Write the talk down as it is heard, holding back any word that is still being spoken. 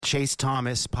Chase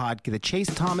Thomas the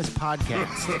Chase Thomas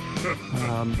podcast.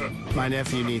 My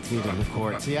nephew needs me to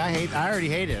record. See, I already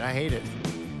hate it. I hate it.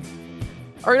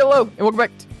 All right, hello, and welcome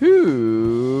back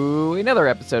to another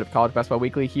episode of College Basketball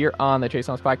Weekly here on the Chase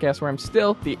Thomas Podcast, where I'm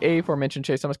still the aforementioned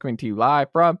Chase Thomas, coming to you live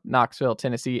from Knoxville,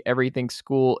 Tennessee, Everything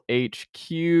School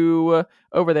HQ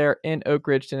over there in Oak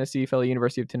Ridge, Tennessee, fellow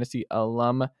University of Tennessee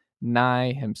alumni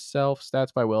himself,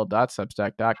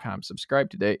 statsbywell.substack.com.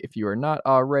 Subscribe today if you are not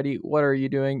already. What are you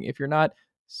doing? If you're not,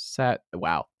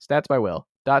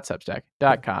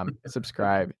 statsbywell.substack.com.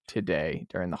 Subscribe today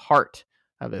during the heart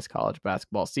of this college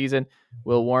basketball season.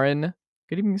 Will Warren,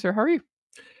 good evening, sir. How are you?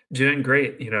 Doing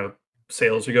great. You know,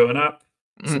 sales are going up,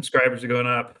 subscribers are going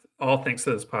up, all thanks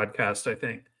to this podcast, I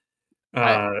think.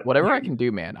 Whatever I can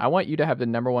do, man. I want you to have the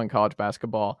number one college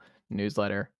basketball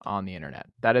newsletter on the internet.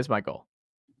 That is my goal.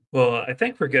 Well, I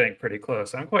think we're getting pretty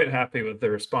close. I'm quite happy with the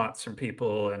response from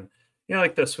people. And, you know,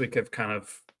 like this week, I've kind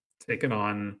of taken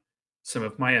on some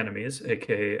of my enemies,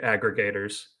 aka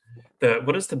aggregators.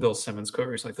 What is the Bill Simmons quote?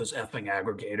 Where he's like, those effing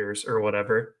aggregators or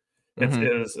whatever. I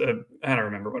don't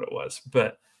remember what it was,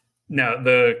 but no,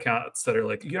 the accounts that are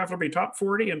like, you have to be top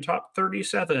 40 and top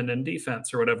 37 in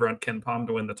defense or whatever on Ken Palm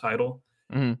to win the title.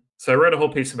 So I wrote a whole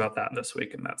piece about that this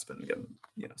week, and that's been getting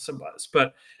some buzz.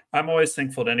 But I'm always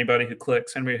thankful to anybody who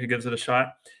clicks, anybody who gives it a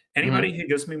shot, anybody who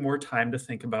gives me more time to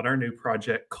think about our new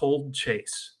project, Cold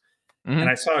Chase. And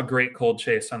I saw a great Cold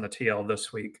Chase on the TL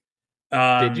this week.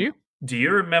 Did you? Do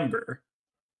you remember?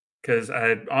 Because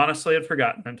I honestly had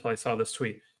forgotten until I saw this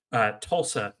tweet.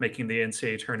 Tulsa making the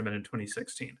NCAA tournament in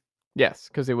 2016. Yes,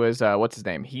 because it was what's his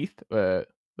name? Heath?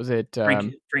 Was it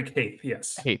Frank Haith?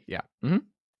 Yes, Haith. Yeah.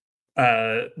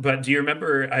 But do you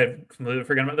remember? I've completely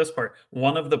forgotten about this part.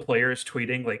 One of the players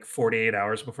tweeting like 48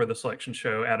 hours before the selection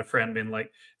show at a friend, being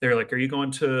like, "They're like, are you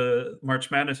going to March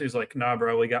Madness?" He's like, "Nah,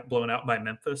 bro, we got blown out by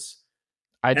Memphis."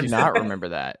 I do not remember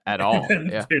that at all.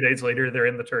 And 2 days later, they're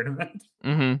in the tournament.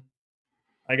 I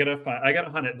gotta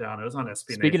hunt it down. It was on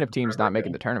SB. Speaking of teams not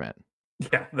making the tournament,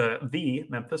 yeah, the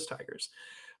Memphis Tigers.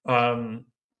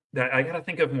 That I gotta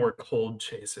think of more cold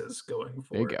chases going forward.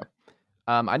 There you go.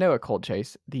 I know a cold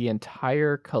chase. The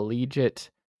entire collegiate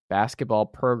basketball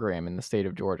program in the state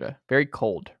of Georgia, very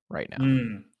cold right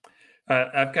now.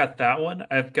 I've got that one.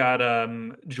 I've got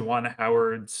Juwan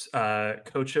Howard's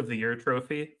Coach of the Year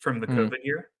trophy from the COVID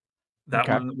year. That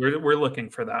one, we're looking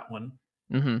for that one.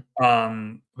 We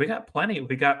got plenty.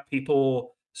 We got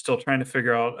people still trying to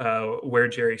figure out where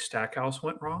Jerry Stackhouse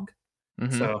went wrong.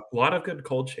 So a lot of good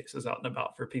cold chases out and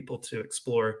about for people to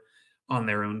explore on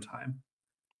their own time.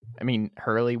 I mean,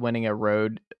 Hurley winning a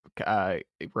road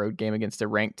game against a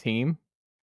ranked team.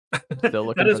 Still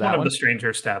looking that is for that one of the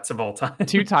stranger stats of all time.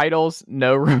 2 titles,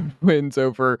 no road wins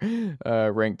over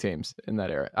ranked teams in that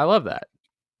era. I love that.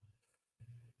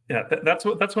 Yeah, that's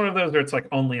one of those where it's like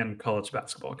only in college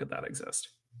basketball could that exist.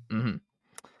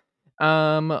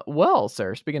 Well,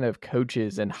 sir, speaking of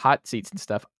coaches and hot seats and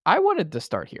stuff, I wanted to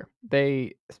start here.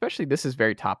 Especially this is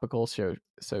very topical. So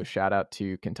shout out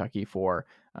to Kentucky for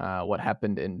what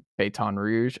happened in Baton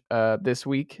Rouge this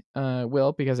week,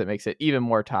 Will, because it makes it even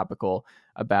more topical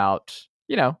about,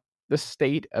 the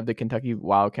state of the Kentucky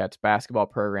Wildcats basketball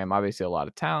program. Obviously a lot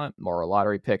of talent, more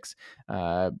lottery picks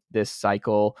this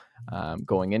cycle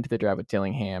going into the draft with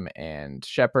Dillingham and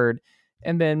Shepard.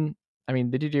 And then, I mean,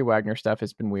 the DJ Wagner stuff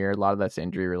has been weird. A lot of that's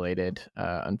injury related,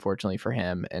 unfortunately for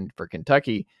him and for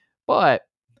Kentucky. But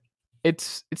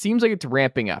it seems like it's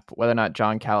ramping up, whether or not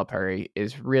John Calipari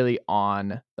is really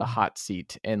on the hot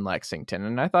seat in Lexington.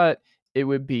 And I thought it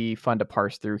would be fun to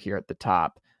parse through here at the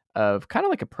top of kind of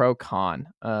like a pro-con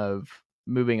of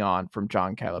moving on from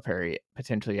John Calipari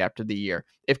potentially after the year,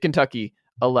 if Kentucky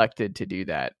elected to do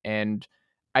that. And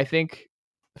I think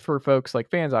for folks like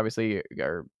fans, obviously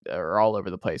are all over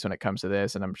the place when it comes to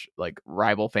this. And I'm like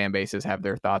rival fan bases have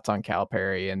their thoughts on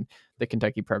Calipari and the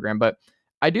Kentucky program, but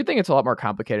I do think it's a lot more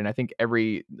complicated. And I think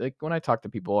when I talk to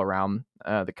people around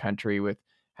the country with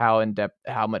how in depth,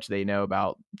 how much they know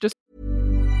about just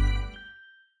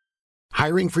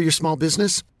hiring for your small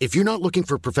business. If you're not looking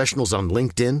for professionals on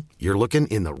LinkedIn, you're looking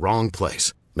in the wrong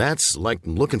place. That's like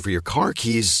looking for your car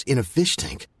keys in a fish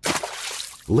tank.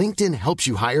 LinkedIn helps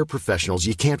you hire professionals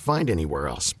you can't find anywhere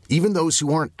else, even those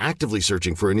who aren't actively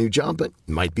searching for a new job but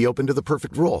might be open to the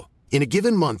perfect role. In a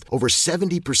given month, over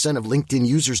 70% of LinkedIn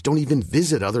users don't even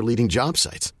visit other leading job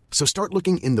sites. So start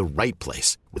looking in the right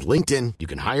place. With LinkedIn, you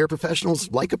can hire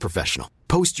professionals like a professional.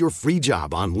 Post your free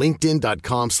job on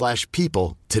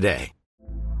linkedin.com/people today.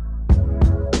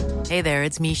 Hey there,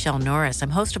 it's Michelle Norris.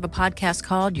 I'm host of a podcast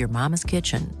called Your Mama's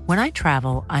Kitchen. When I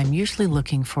travel, I'm usually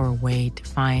looking for a way to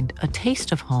find a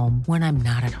taste of home when I'm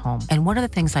not at home. And one of the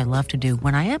things I love to do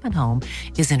when I am at home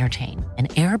is entertain. And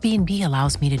Airbnb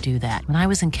allows me to do that. When I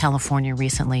was in California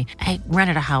recently, I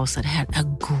rented a house that had a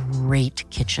great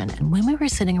kitchen. And when we were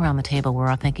sitting around the table, we're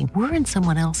all thinking, we're in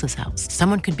someone else's house.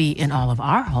 Someone could be in all of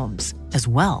our homes as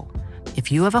well.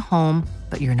 If you have a home,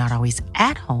 but you're not always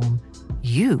at home,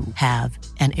 you have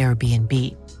an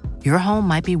Airbnb. Your home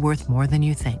might be worth more than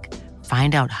you think.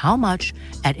 Find out how much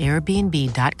at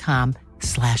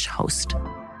airbnb.com/host.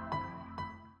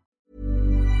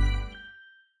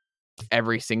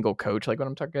 Every single coach, like when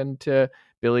I'm talking to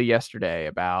Billy yesterday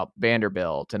about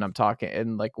Vanderbilt, and I'm talking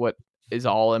and like what is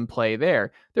all in play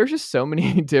there. There's just so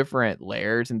many different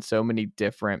layers and so many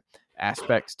different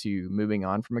aspects to moving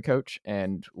on from a coach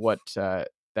and what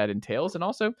that entails. And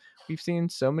also, we've seen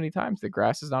so many times the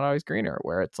grass is not always greener,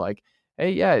 where it's like,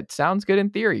 hey, yeah, it sounds good in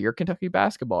theory. You're Kentucky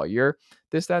basketball. You're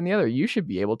this, that, and the other. You should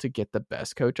be able to get the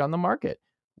best coach on the market.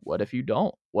 What if you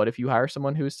don't? What if you hire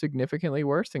someone who is significantly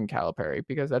worse than Calipari?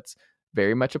 Because that's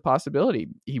very much a possibility.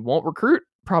 He won't recruit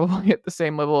probably at the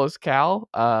same level as Cal.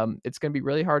 It's going to be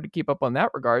really hard to keep up on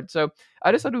that regard. So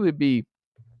I just thought it would be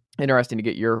interesting to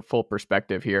get your full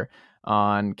perspective here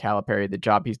on Calipari, the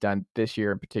job he's done this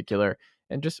year in particular,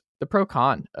 and just the pro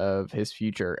con of his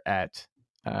future at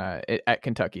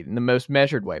Kentucky in the most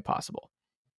measured way possible.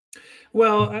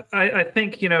 Well, I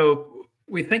think,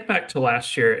 we think back to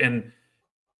last year and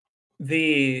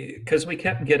because we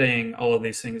kept getting all of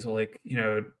these things like,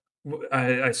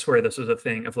 I swear this was a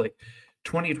thing of like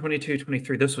 2022,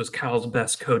 23, this was Cal's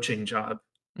best coaching job.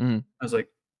 Mm. I was like,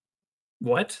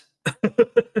 what?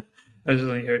 I was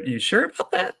like, are you sure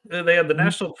about that? They had the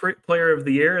National Player of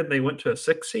the Year and they went to a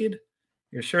 6 seed.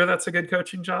 You're sure that's a good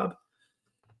coaching job?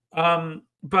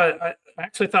 But I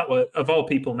actually thought, of all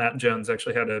people, Matt Jones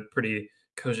actually had a pretty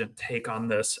cogent take on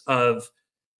this of,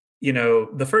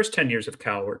 the first 10 years of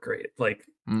Cal were great. Like,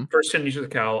 first 10 years of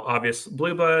Cal, obvious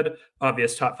blue blood,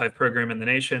 obvious top 5 program in the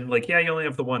nation. Like, yeah, you only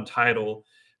have the one title,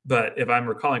 but if I'm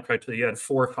recalling correctly, you had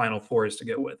 4 Final Fours to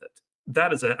go with it.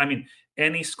 That is it. I mean,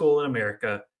 any school in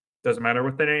America, doesn't matter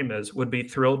what their name is, would be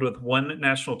thrilled with 1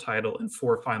 national title and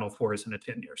 4 Final Fours in a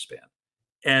 10-year span.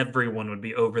 Everyone would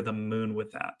be over the moon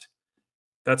with that.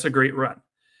 That's a great run.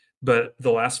 But the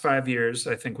last 5 years,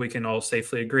 I think we can all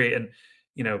safely agree. And,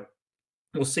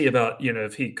 we'll see about,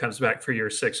 if he comes back for year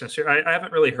 6 next year. I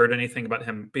haven't really heard anything about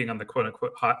him being on the quote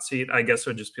unquote hot seat. I guess it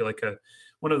would just be like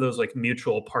one of those like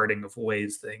mutual parting of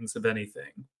ways things, if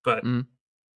anything. But,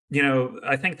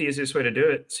 I think the easiest way to do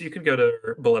it, so you can go to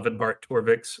our beloved Bart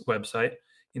Torvik's website,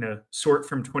 sort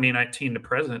from 2019 to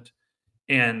present.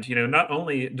 And, not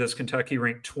only does Kentucky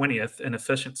rank 20th in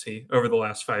efficiency over the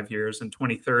last 5 years and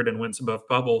 23rd in wins above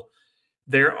bubble,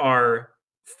 there are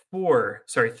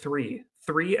three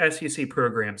SEC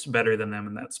programs better than them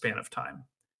in that span of time.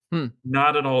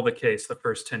 Not at all the case the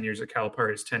first 10 years of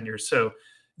Calipari's tenure. So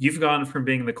you've gone from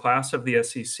being the class of the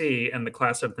SEC and the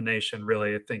class of the nation,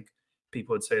 really. I think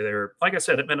people would say they're, like I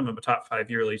said, at minimum a top 5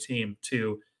 yearly team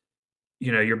to,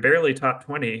 you're barely top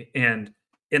 20. And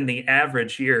in the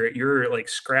average year, you're like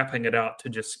scrapping it out to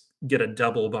just get a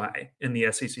double bye in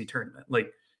the SEC tournament.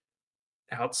 Like,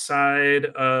 outside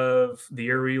of the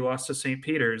year where you lost to St.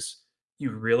 Peter's,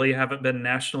 you really haven't been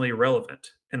nationally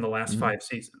relevant in the last 5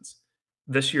 seasons.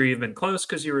 This year you've been close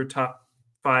because you were top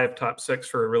 5, top 6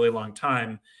 for a really long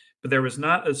time, but there was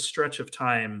not a stretch of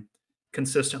time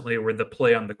consistently where the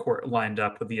play on the court lined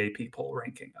up with the AP poll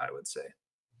ranking, I would say.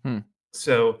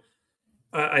 So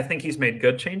I think he's made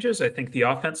good changes. I think the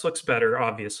offense looks better,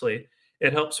 obviously.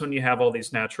 It helps when you have all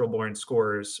these natural born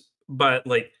scorers, but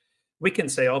like we can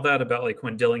say all that about like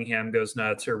when Dillingham goes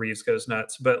nuts or Reeves goes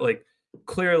nuts, but like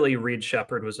clearly Reed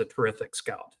Shepherd was a terrific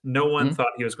scout. No one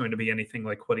thought he was going to be anything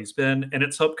like what he's been. And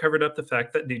it's helped covered up the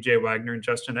fact that DJ Wagner and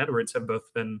Justin Edwards have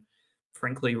both been,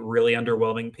 frankly, really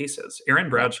underwhelming pieces. Aaron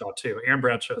Bradshaw, too. Aaron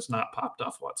Bradshaw has not popped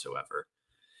off whatsoever.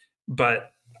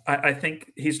 But I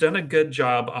think he's done a good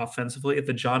job offensively.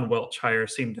 The John Welch hire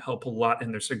seemed to help a lot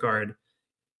in this regard.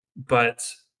 But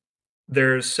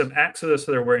there's some acts of this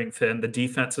that are wearing thin. The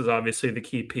defense is obviously the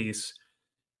key piece.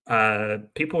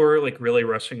 People were like really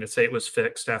rushing to say it was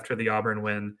fixed after the Auburn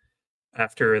win,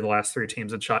 after the last 3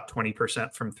 teams had shot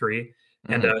 20% from 3.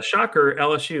 And shocker,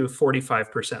 LSU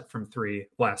 45% from 3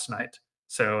 last night.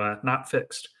 So not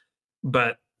fixed.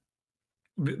 But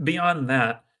beyond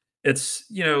that,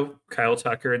 it's, Kyle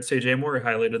Tucker and CJ Moore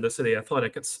highlighted this at The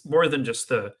Athletic. It's more than just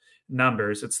the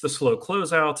numbers. It's the slow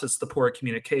closeouts. It's the poor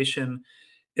communication.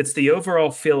 It's the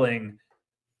overall feeling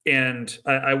And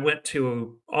I went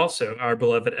to also our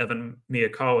beloved Evan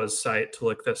Miyakawa's site to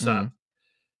look this up.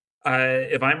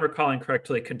 If I'm recalling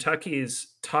correctly,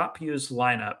 Kentucky's top used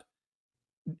lineup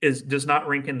does not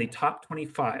rank in the top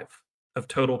 25 of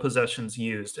total possessions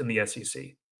used in the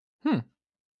SEC.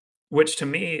 Which to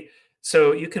me,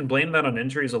 so you can blame that on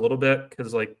injuries a little bit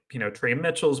because, like, Trey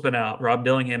Mitchell's been out, Rob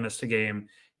Dillingham missed a game,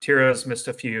 Tiro's missed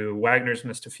a few, Wagner's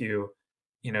missed a few.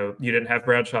 You didn't have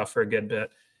Bradshaw for a good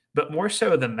bit. But more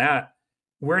so than that,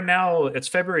 it's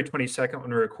February 22nd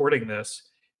when we're recording this,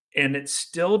 and it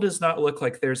still does not look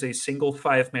like there's a single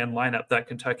 5-man lineup that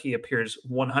Kentucky appears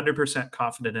 100%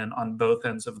 confident in on both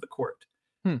ends of the court.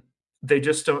 They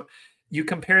just don't. You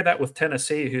compare that with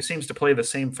Tennessee, who seems to play the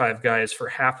same 5 guys for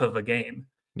half of a game.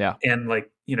 Yeah. And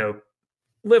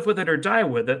live with it or die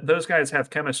with it. Those guys have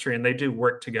chemistry and they do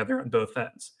work together on both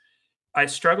ends. I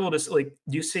struggle to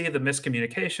you see the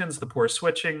miscommunications, the poor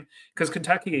switching, because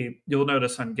Kentucky, you'll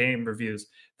notice on game reviews,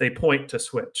 they point to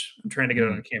switch. I'm trying to get it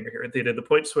on the camera here. They did the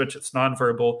point switch. It's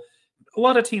nonverbal. A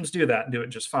lot of teams do that and do it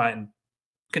just fine.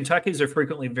 Kentucky's are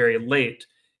frequently very late.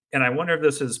 And I wonder if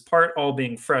this is part all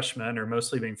being freshmen or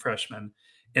mostly being freshmen,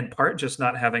 and part just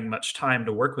not having much time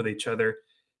to work with each other.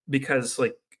 Because,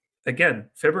 again,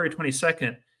 February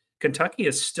 22nd, Kentucky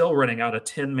is still running out a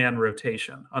 10-man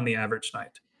rotation on the average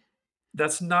night.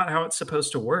 That's not how it's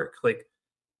supposed to work.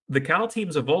 The Cal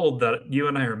teams of old that you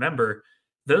and I remember,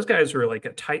 those guys were like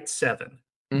a tight 7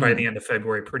 by the end of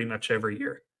February pretty much every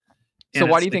year. So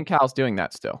why do you think Cal's doing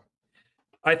that still?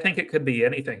 I think it could be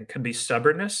anything. It could be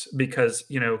stubbornness because,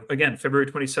 again, February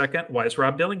 22nd, why is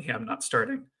Rob Dillingham not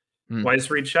starting? Why is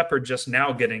Reed Shepherd just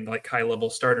now getting high-level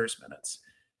starters minutes?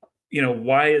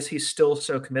 Why is he still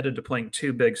so committed to playing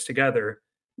 2 bigs together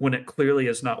when it clearly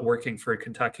is not working for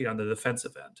Kentucky on the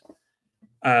defensive end?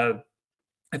 I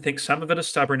think some of it is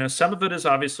stubbornness. Some of it is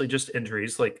obviously just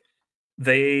injuries.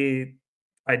 I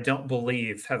don't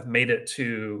believe, have made it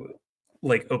to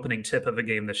opening tip of a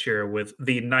game this year with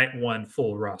the night 1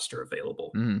 full roster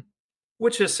available,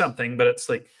 which is something. But it's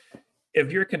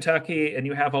if you're Kentucky and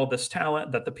you have all this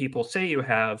talent that the people say you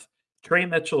have, Trey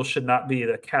Mitchell should not be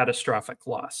the catastrophic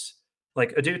loss.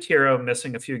 Adu Tiro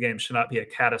missing a few games should not be a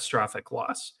catastrophic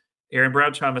loss. Aaron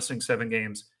Bradshaw missing 7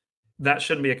 games, that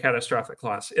shouldn't be a catastrophic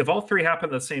loss. If all 3 happen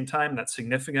at the same time, that's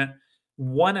significant.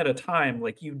 One at a time,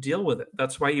 you deal with it.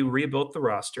 That's why you rebuilt the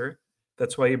roster.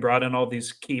 That's why you brought in all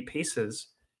these key pieces.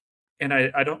 And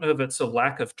I don't know if it's a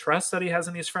lack of trust that he has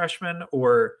in these freshmen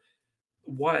or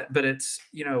what, but it's,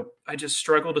 I just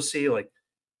struggle to see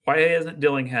why isn't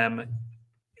Dillingham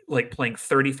playing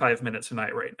 35 minutes a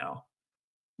night right now?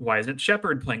 Why isn't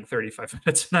Shepherd playing 35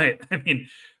 minutes a night? I mean,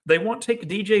 they won't take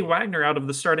DJ Wagner out of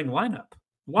the starting lineup.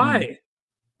 Why?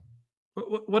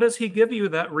 What does he give you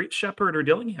that Shepherd or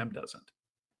Dillingham doesn't?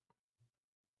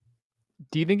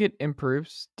 Do you think it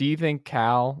improves? Do you think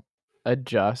Cal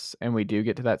adjusts and we do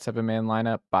get to that 7-man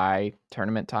lineup by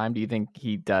tournament time? Do you think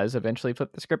he does eventually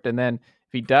flip the script? And then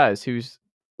if he does,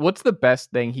 what's the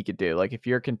best thing he could do? If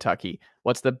you're Kentucky,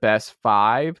 what's the best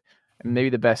 5 and maybe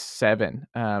the best 7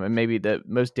 and maybe the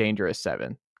most dangerous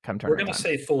 7 come tournament time? We're going to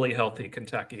say fully healthy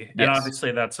Kentucky. Yes. And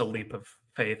obviously that's a leap of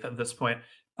faith at this point.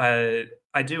 I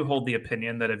do hold the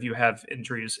opinion that if you have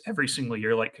injuries every single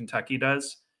year like Kentucky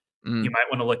does, you might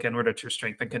want to look inward at your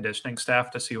strength and conditioning staff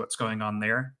to see what's going on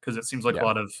there, because it seems like a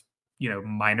lot of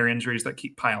minor injuries that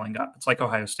keep piling up. It's like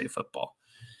Ohio State football.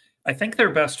 I think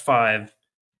their best 5,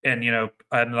 and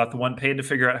I'm not the one paid to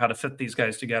figure out how to fit these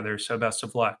guys together, so best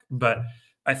of luck. But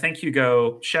I think you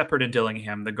go Shepherd and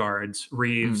Dillingham, the guards,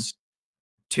 Reeves,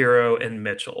 Tiro, and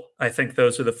Mitchell. I think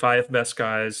those are the 5 best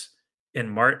guys in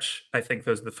March. I think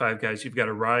those are the 5 guys you've got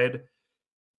to ride.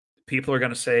 People are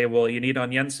going to say, well, you need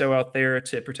Onyenso out there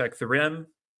to protect the rim.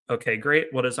 Okay, great.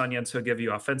 What does Onyenso give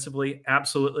you offensively?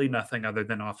 Absolutely nothing other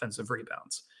than offensive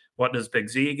rebounds. What does Big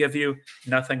Z give you?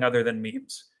 Nothing other than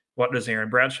memes. What does Aaron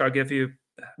Bradshaw give you?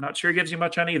 I'm not sure he gives you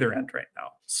much on either end right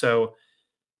now. So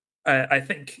I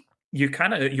think you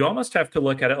almost have to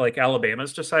look at it like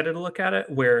Alabama's decided to look at it,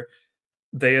 where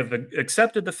they have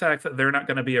accepted the fact that they're not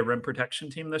going to be a rim protection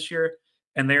team this year,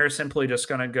 and they're simply just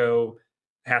going to go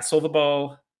hassle the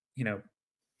ball,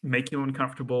 make you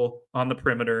uncomfortable on the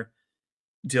perimeter,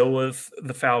 deal with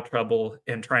the foul trouble,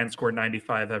 and try and score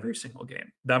 95 every single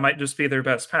game. That might just be their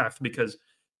best path, because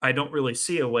I don't really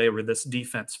see a way where this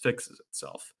defense fixes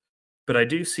itself. But I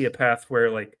do see a path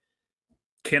where,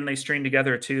 can they string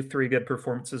together 2-3 good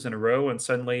performances in a row and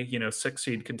suddenly, 6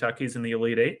 seed Kentucky's in the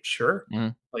Elite 8? Sure.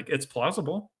 It's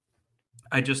plausible.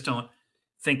 I just don't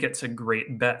think it's a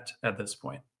great bet at this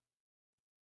point.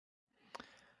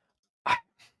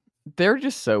 They're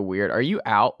just so weird. Are you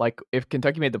out? If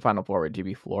Kentucky made the Final Four, would you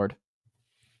be floored?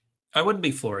 I wouldn't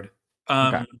be floored.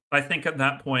 Okay. I think at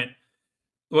that point,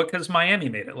 well, because Miami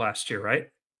made it last year, right?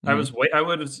 Mhm. I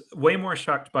was way more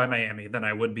shocked by Miami than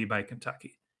I would be by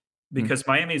Kentucky Mm. because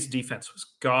Miami's defense was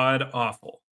god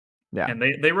awful, Yeah. and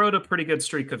they rode a pretty good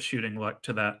streak of shooting luck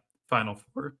to that Final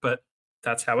Four. But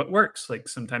that's how it works. Like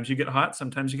sometimes you get hot,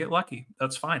 sometimes you get lucky.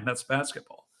 That's fine. That's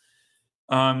basketball.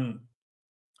 Um,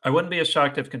 I wouldn't be as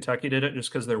shocked if Kentucky did it just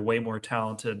because they're way more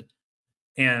talented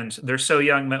and they're so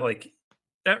young that like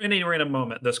at any random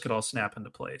moment this could all snap into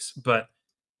place. But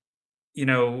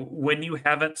when you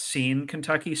haven't seen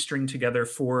Kentucky string together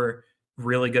 4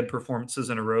 really good performances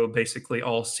in a row basically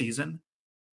all season,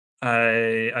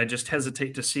 I just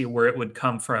hesitate to see where it would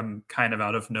come from kind of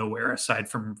out of nowhere aside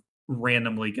from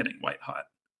randomly getting white hot.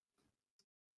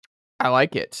 I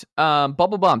like it.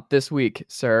 Bubble bump this week,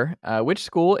 sir. Which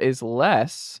school is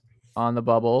less on the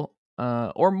bubble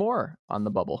or more on the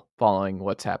bubble following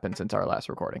what's happened since our last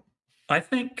recording? I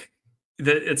think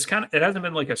that it hasn't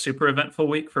been like a super eventful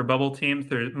week for bubble teams.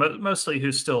 There's mostly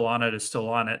who's still on it is still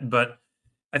on it, but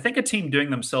I think a team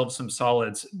doing themselves some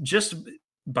solids just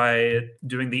by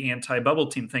doing the anti-bubble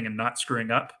team thing and not screwing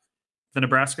up the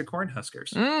Nebraska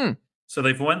Cornhuskers. Mm. So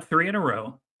they've won 3 in a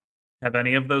row. Have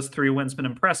any of those 3 wins been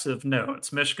impressive? No.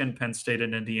 It's Michigan, Penn State,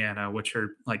 and Indiana, which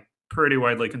are like pretty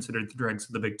widely considered the dregs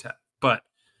of the Big Ten. But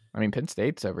I mean, Penn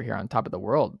State's over here on top of the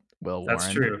world, Will Warren.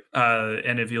 that's true.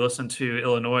 And if you listen to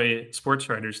Illinois sports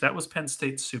writers, that was Penn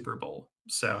State's Super Bowl.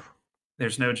 So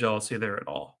there's no jealousy there at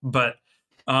all. But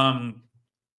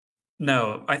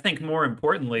no, I think more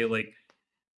importantly, like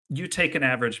you take an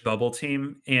average bubble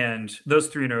team and those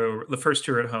 3 in a row, the first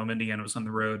 2 are at home, Indiana was on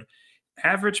the road.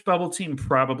 Average bubble team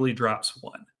probably drops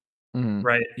 1, Mhm.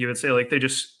 right? You would say like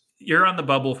you're on the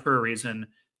bubble for a reason.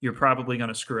 You're probably going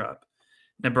to screw up.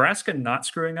 Nebraska not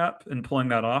screwing up and pulling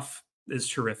that off is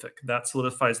terrific. That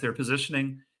solidifies their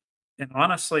positioning. And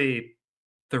honestly,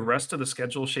 the rest of the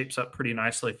schedule shapes up pretty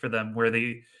nicely for them where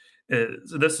this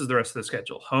is the rest of the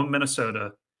schedule. Home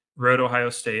Minnesota, road Ohio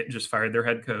State, just fired their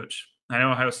head coach. I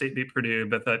know Ohio State beat Purdue,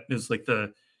 but that is like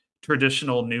the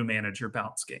traditional new manager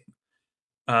bounce game.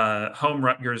 Home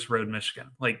Rutgers, road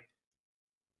Michigan. Like,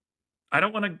 I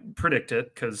don't want to predict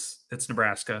it because it's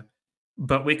Nebraska,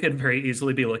 but we could very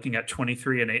easily be looking at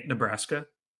 23-8 Nebraska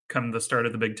come the start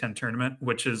of the Big Ten tournament,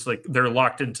 which is like they're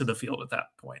locked into the field at that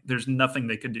point. There's nothing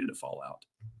they could do to fall out.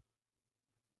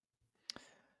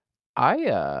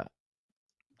 I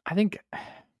think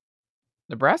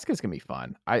Nebraska's gonna be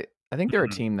fun. I think they're a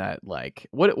team that like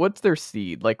what's their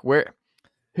seed? Like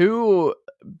who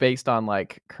based on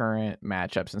like current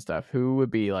matchups and stuff, who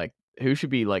should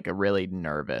be like really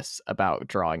nervous about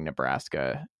drawing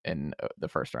Nebraska in the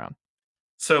first round?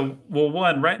 So, well,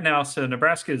 one right now, so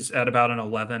Nebraska is at about an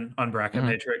 11 on Bracket Mhm.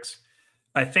 Matrix.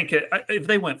 I think if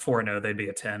they went 4-0, they'd be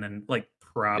a 10 and like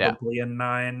probably a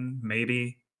 9,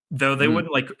 maybe. Though they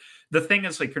wouldn't like the thing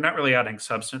is like you're not really adding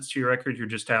substance to your record, you're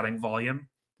just adding volume.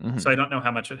 Mhm. So I don't know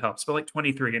how much it helps. But like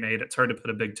 23-8, it's hard to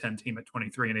put a Big Ten team at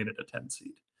 23-8 at a 10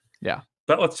 seed. Yeah.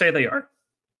 But let's say they are.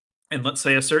 And let's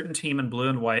say a certain team in blue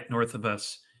and white north of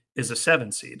us is a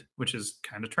 7 seed, which is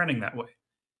kind of trending that way.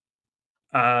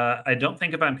 I don't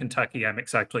think if I'm Kentucky, I'm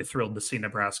exactly thrilled to see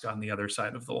Nebraska on the other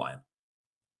side of the line.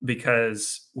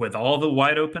 Because with all the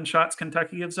wide open shots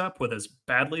Kentucky gives up, with as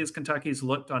badly as Kentucky's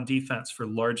looked on defense for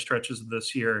large stretches of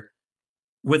this year,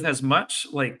 with as much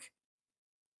like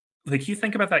you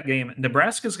think about that game,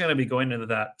 Nebraska's going to be going into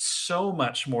that so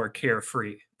much more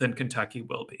carefree than Kentucky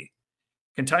will be.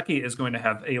 Kentucky is going to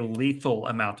have a lethal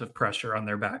amount of pressure on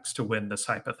their backs to win this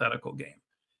hypothetical game.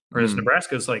 Whereas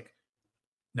Nebraska is like,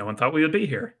 no one thought we would be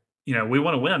here. We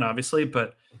want to win, obviously,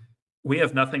 but we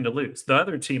have nothing to lose. The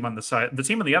other team on the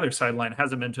team on the other sideline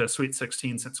hasn't been to a Sweet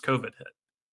 16 since COVID hit.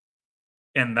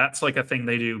 And that's like a thing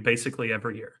they do basically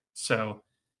every year. So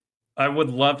I would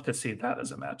love to see that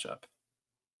as a matchup.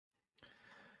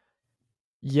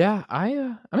 Yeah,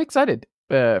 I'm excited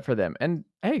for them. And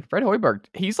hey, Fred Hoiberg,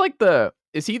 he's like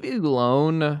is he the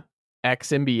lone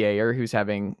ex-NBAer who's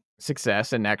having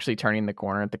success and actually turning the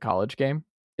corner at the college game?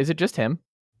 Is it just him?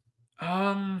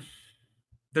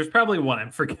 There's probably one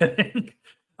I'm forgetting.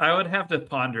 I would have to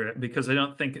ponder it because I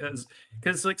don't think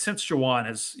because like since Juwan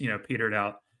has petered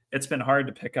out, it's been hard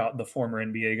to pick out the former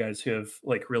NBA guys who have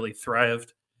like really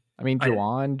thrived. I mean,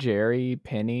 Juwan, Jerry,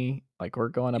 Penny, like we're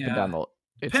going up and down the.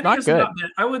 It's Penny not good.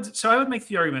 I would make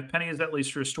the argument Penny has at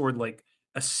least restored like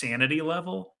a sanity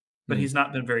level, but he's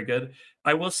not been very good.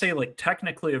 I will say, like,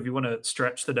 technically, if you want to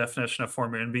stretch the definition of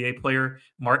former NBA player,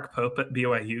 Mark Pope at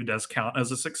BYU does count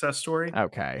as a success story.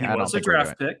 Okay. He was a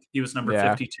draft pick. He was number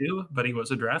 52, but he was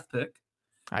a draft pick.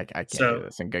 I can't So do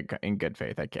this in good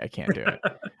faith. I can't do it.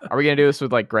 Are we gonna do this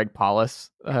with like Greg Paulus?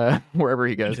 Wherever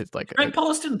he goes, it's like Greg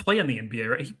Paulus didn't play in the NBA,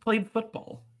 right? He played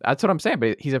football. that's what I'm saying.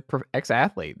 But he's a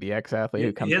ex-athlete, the ex-athlete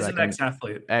who comes He is back an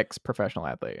ex-athlete, ex-professional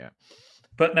athlete. Yeah.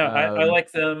 but no, I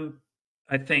like them.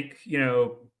 I think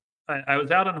I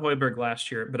was out on Hoiberg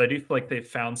last year, but I do feel like they've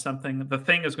found something. The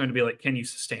thing is going to be like, can you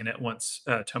sustain it once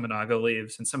Tominaga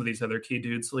leaves and some of these other key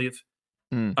dudes leave?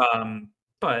 Mm.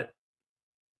 But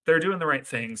they're doing the right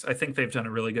things. I think they've done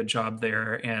a really good job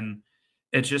there, and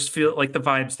it just feel like the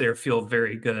vibes there feel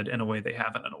very good in a way they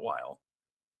haven't in a while.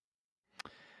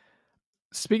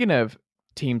 Speaking of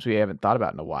teams we haven't thought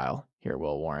about in a while here,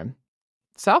 Will Warren,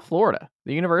 South Florida,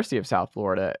 the University of South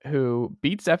Florida, who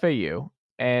beats FAU,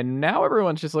 and now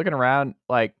everyone's just looking around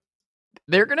like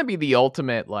they're going to be the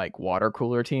ultimate like water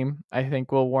cooler team. I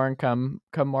think Will Warren come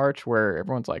March, where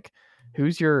everyone's like,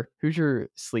 who's your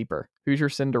sleeper? Who's your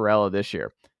Cinderella this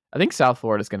year? I think South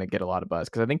Florida is going to get a lot of buzz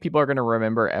because I think people are going to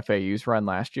remember FAU's run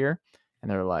last year, and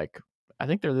they're like, I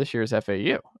think they're this year's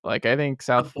FAU. Like, I think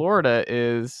South Florida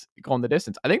is going the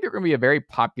distance. I think they're going to be a very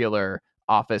popular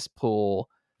office pool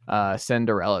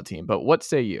Cinderella team. But what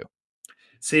say you?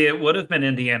 See, it would have been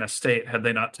Indiana State had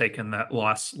they not taken that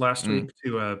loss last week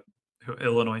to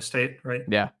Illinois State, right?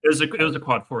 Yeah, it was a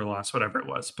quad 4 loss, whatever it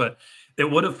was, but it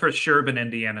would have for sure been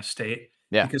Indiana State.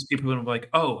 Yeah, because people would have been like,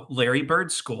 "Oh, Larry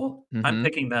Bird School, I'm Mhm.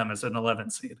 picking them as an 11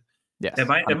 seed." yes, It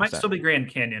might 100%. still be Grand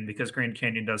Canyon because Grand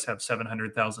Canyon does have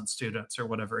 700,000 students or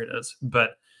whatever it is.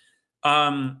 But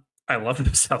I love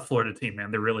the South Florida team,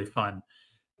 man. They're really fun.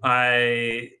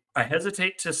 I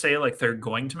hesitate to say like they're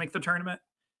going to make the tournament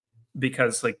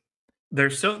because like they're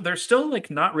still like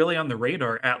not really on the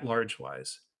radar at large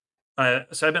wise.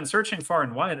 So I've been searching far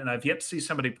and wide, and I've yet to see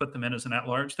somebody put them in as an at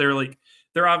large.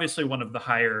 They're obviously one of the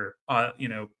higher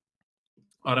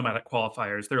automatic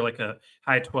qualifiers. They're like a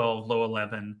high 12, low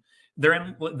 11.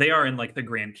 They are in like the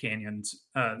Grand Canyons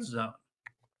zone.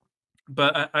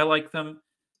 But I like them.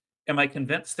 Am I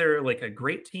convinced they're like a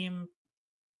great team?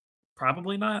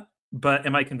 Probably not. But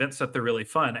am I convinced that they're really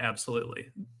fun? Absolutely.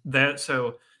 They've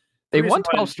won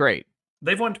 12 straight.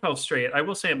 They've won 12 straight. I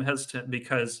will say I'm hesitant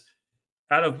because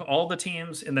out of all the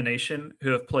teams in the nation who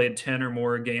have played 10 or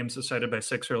more games decided by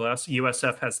 6 or less,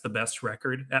 USF has the best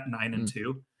record at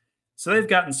 9-2. So they've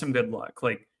gotten some good luck.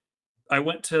 Like, I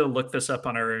went to look this up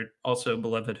on our also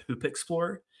beloved Hoop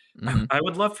Explorer. Mhm. I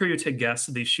would love for you to guess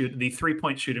the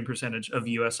 3-point shooting percentage of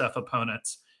USF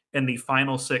opponents in the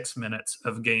final 6 minutes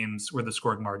of games where the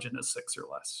scoring margin is 6 or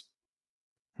less.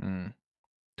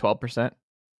 12%.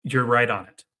 You're right on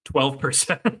it.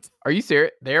 12%. Are you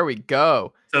serious? There we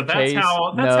go. So that's Chase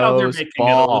how they're knows making it a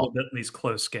little ball. bit in these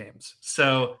close games.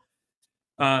 So,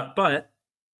 but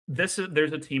there's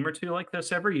a team or two like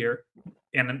this every year,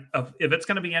 and if it's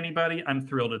going to be anybody, I'm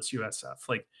thrilled it's USF.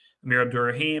 Like Amir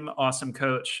Abdur-Rahim, awesome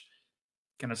coach.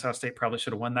 Kennesaw State probably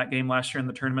should have won that game last year in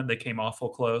the tournament. They came awful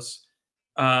close.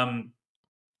 And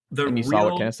you saw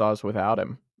what Kennesaw is without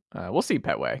him. We'll see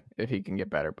Petway if he can get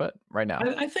better, but right now,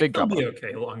 I think they'll be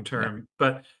okay long term.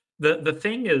 Yeah. But the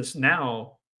thing is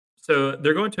now, so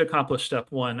they're going to accomplish step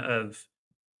one of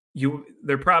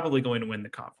they're probably going to win the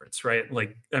conference, right?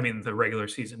 Like, I mean, the regular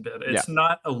season bid. It's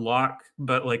not a lock,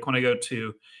 but like when I go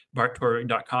to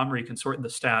barttorvik.com where you can sort the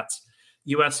stats,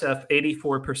 USF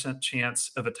 84%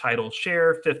 chance of a title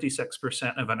share,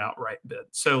 56% of an outright bid.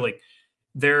 So like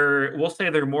we'll say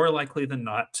they're more likely than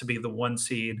not to be the 1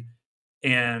 seed.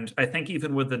 And I think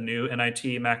even with the new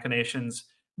NIT machinations,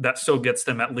 that still gets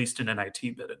them at least an NIT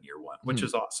bid in year 1, which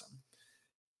is awesome.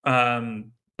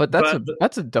 But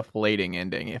that's a deflating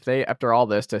ending. If they, after all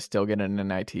this, to still get an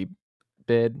NIT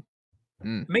bid,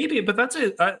 maybe. But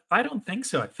I don't think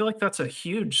so. I feel like that's a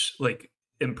huge like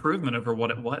improvement over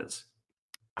what it was.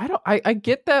 I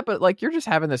get that, but like you're just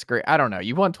having this great. I don't know.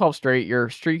 You've won 12 straight. You're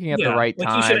streaking at the right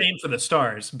time. You should aim for the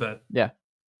stars, but yeah.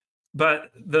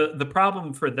 But the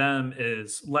problem for them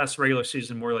is less regular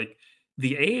season, more like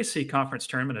the AAC conference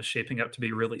tournament is shaping up to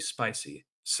be really spicy.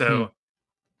 So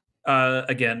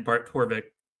again, Bart Torvik,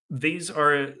 these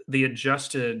are the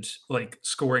adjusted like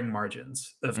scoring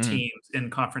margins of teams in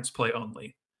conference play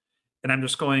only. And I'm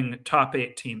just going top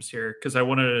 8 teams here because I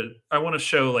want to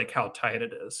show like how tight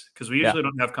it is because we usually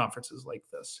don't have conferences like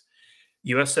this.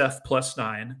 USF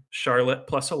 +9, Charlotte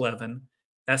 +11,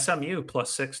 SMU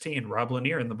 +16, Rob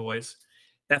Lanier and the boys,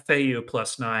 FAU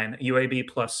 +9, UAB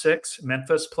 +6,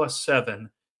 Memphis +7,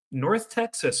 North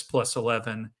Texas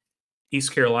 +11,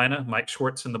 East Carolina, Mike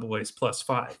Schwartz and the boys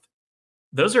 +5.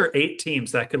 Those are 8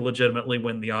 teams that could legitimately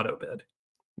win the auto bid.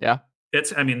 Yeah.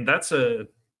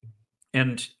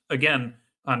 And again,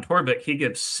 on Torvik, he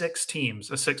gives 6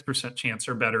 teams a 6% chance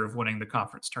or better of winning the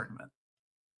conference tournament.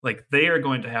 Like, they are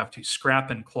going to have to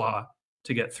scrap and claw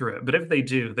to get through it. But if they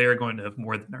do, they are going to have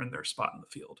more than earned their spot in the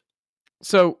field.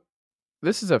 So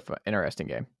this is a interesting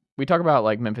game. We talk about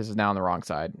like Memphis is now on the wrong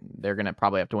side. They're going to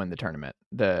probably have to win the tournament,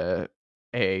 the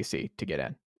AAC, to get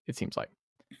in, it seems like.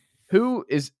 Who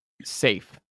is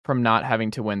safe from not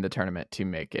having to win the tournament to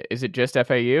make it? Is it just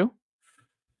FAU?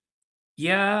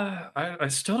 Yeah, I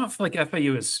still don't feel like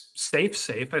FAU is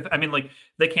safe. I mean, like,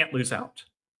 they can't lose out.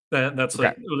 That's Okay.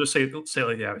 like, we'll just say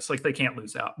like, yeah, it's like they can't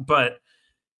lose out. But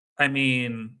I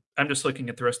mean, I'm just looking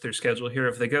at the rest of their schedule here.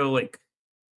 If they go like,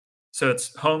 so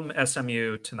it's home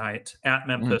SMU tonight, at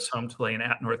Memphis, home Tulane,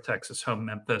 at North Texas, home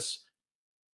Memphis.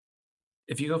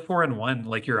 If you go 4-1,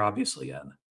 like, you're obviously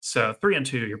in. So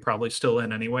 3-2, you're probably still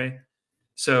in anyway.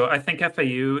 So I think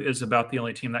FAU is about the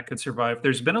only team that could survive.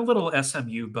 There's been a little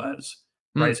SMU buzz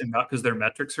rising up because their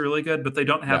metrics are really good, but they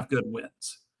don't have good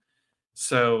wins.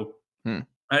 So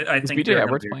I Is think BJ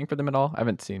Edwards playing for them at all? I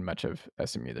haven't seen much of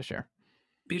SMU this year.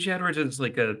 BJ Edwards is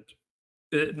like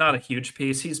not a huge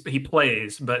piece. He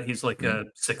plays, but he's like a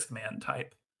sixth man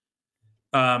type.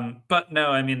 But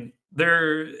no, I mean,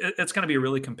 it's going to be a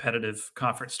really competitive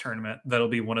conference tournament. That'll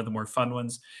be one of the more fun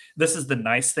ones. This is the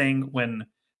nice thing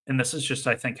and this is just,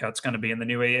 I think, how it's going to be in the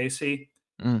new AAC.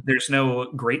 There's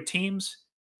no great teams,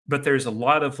 but there's a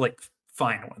lot of like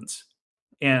fine ones.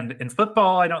 And in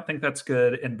football, I don't think that's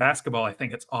good. In basketball, I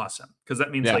think it's awesome because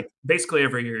that means like basically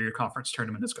every year your conference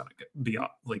tournament is going to be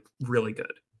like really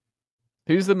good.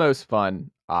 Who's the most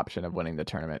fun option of winning the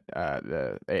tournament,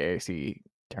 the AAC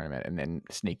tournament, and then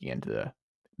sneaking into the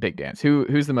big dance?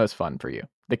 Who's the most fun for you?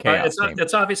 The chaos team.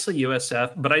 It's obviously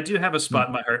USF, but I do have a spot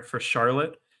in my heart for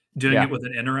Charlotte doing it with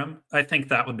an interim. I think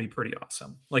that would be pretty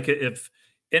awesome. Like, if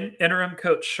interim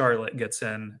coach Charlotte gets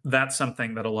in, that's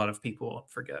something that a lot of people won't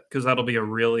forget because that'll be a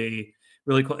really,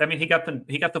 really cool. I mean, he got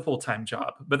the full-time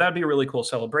job, but that'd be a really cool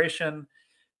celebration.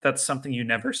 That's something you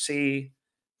never see.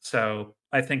 So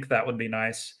I think that would be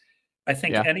nice. I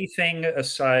think anything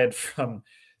aside from,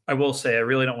 I will say, I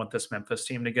really don't want this Memphis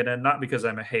team to get in, not because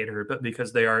I'm a hater, but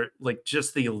because they are like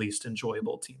just the least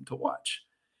enjoyable team to watch.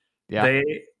 Yeah.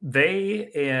 They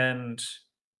and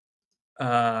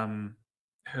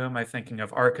who am I thinking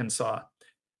of? Arkansas.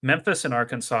 Memphis and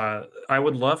Arkansas, I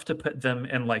would love to put them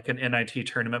in like an NIT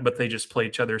tournament, but they just play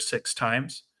each other 6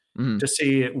 times to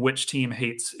see which team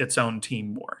hates its own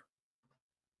team more.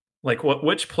 Like,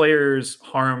 which players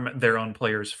harm their own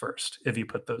players first if you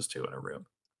put those two in a room.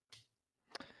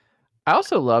 I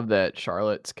also love that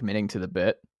Charlotte's committing to the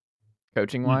bit,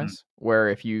 coaching-wise, where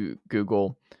if you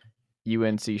Google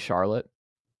UNC Charlotte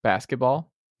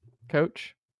basketball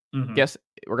coach, guess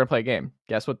we're going to play a game.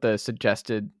 Guess what the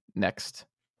suggested next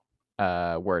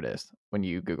word is when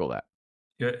you Google that.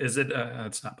 Is it?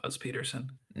 It's not Buzz Peterson.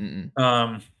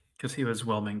 Because he was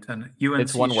Wilmington. UNC.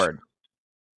 It's one word.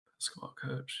 Basketball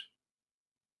coach.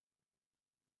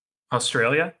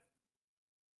 Australia?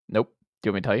 Nope. Do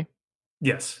you want me to tell you?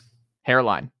 Yes.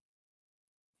 Hairline.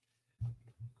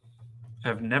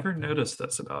 I've never noticed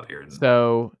this about your.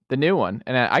 So the new one,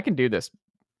 and I can do this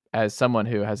as someone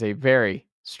who has a very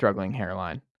struggling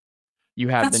hairline. You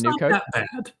have the new coach. That's not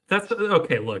that bad. That's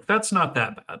okay. Look, that's not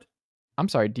that bad. I'm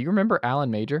sorry. Do you remember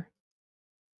Alan Major?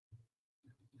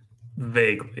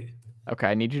 Vaguely. Okay,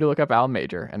 I need you to look up Alan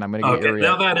Major, and I'm going to get your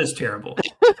reaction. Now that is terrible.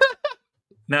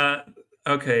 Now,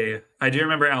 okay, I do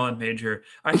remember Alan Major.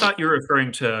 I thought you were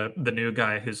referring to the new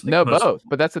guy who's like both.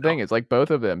 But that's the thing; it's like both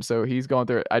of them. So he's going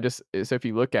through. So if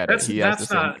you look at it,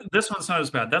 this one's not as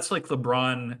bad. That's like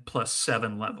LeBron plus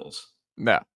 7 levels.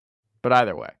 No, but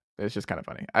either way, it's just kind of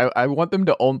funny. I want them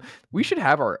to own. We should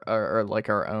have our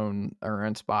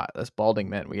own spot. That's Balding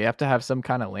Men. We have to have some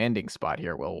kind of landing spot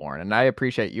here, Will Warren. And I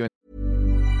appreciate you.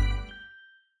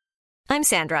 I'm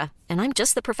Sandra, and I'm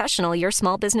just the professional your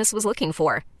small business was looking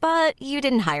for. But you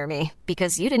didn't hire me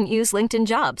because you didn't use LinkedIn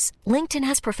Jobs. LinkedIn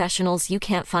has professionals you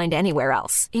can't find anywhere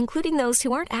else, including those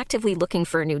who aren't actively looking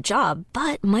for a new job,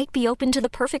 but might be open to the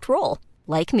perfect role,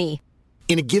 like me.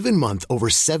 In a given month, over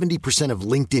 70% of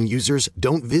LinkedIn users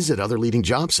don't visit other leading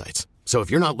job sites. So if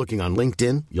you're not looking on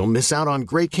LinkedIn, you'll miss out on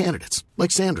great candidates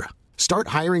like Sandra. Start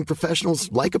hiring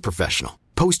professionals like a professional.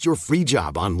 Post your free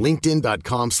job on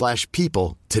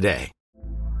linkedin.com/people today.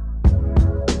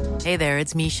 Hey there,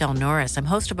 it's Michelle Norris. I'm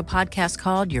host of a podcast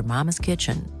called Your Mama's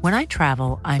Kitchen. When I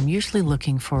travel, I'm usually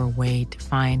looking for a way to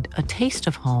find a taste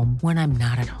of home when I'm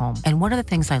not at home. And one of the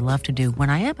things I love to do when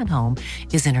I am at home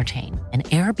is entertain. And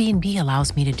Airbnb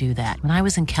allows me to do that. When I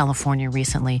was in California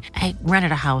recently, I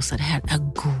rented a house that had a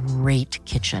great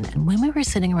kitchen. And when we were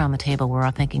sitting around the table, we were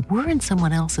all thinking, we're in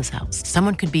someone else's house.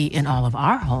 Someone could be in all of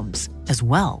our homes as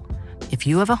well. If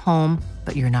you have a home,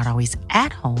 but you're not always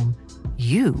at home,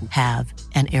 you have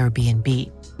an Airbnb.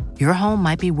 Your home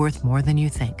might be worth more than you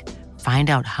think.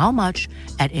 Find out how much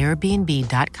at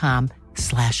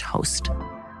airbnb.com/host.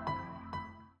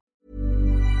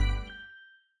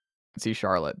 See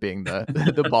Charlotte being the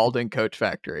the Baldwin coach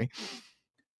factory.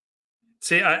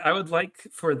 See, I would like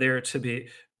for there to be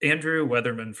Andrew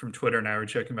Weatherman from Twitter and I were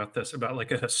joking about this, about like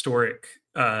a historic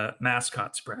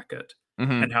mascots bracket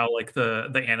Mhm. and how like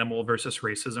the animal versus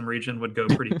racism region would go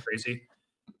pretty crazy.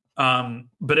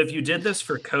 But if you did this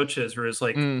for coaches, where it's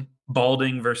like Mm.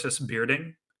 balding versus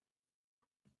bearding,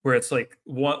 where it's like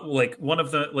one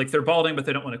of the like they're balding but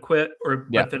they don't want to quit, or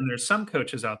Yeah. but then there's some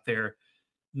coaches out there,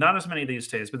 not as many these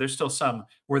days, but there's still some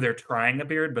where they're trying a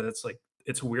beard, but it's like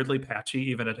it's weirdly patchy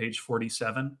even at age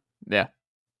 47. Yeah.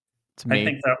 It's I me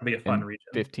think that would be a fun in region.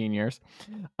 15 years.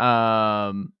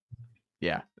 Yeah,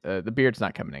 the beard's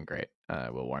not coming in great.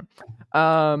 Will Warren.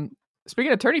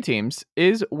 Speaking of tourney teams,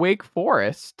 is Wake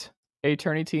Forest a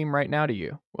tourney team right now to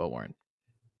you, Will Warren?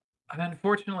 I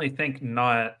unfortunately think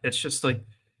not. It's just like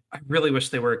I really wish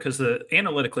they were, because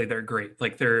analytically they're great.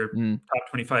 Like they're top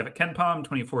 25 at Ken Palm,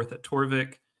 24th at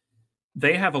Torvik.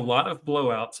 They have a lot of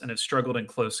blowouts and have struggled in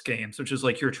close games, which is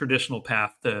like your traditional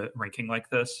path to ranking like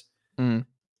this. Mm.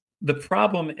 The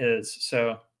problem is,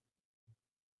 so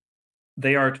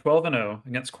they are 12-0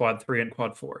 against quad 3 and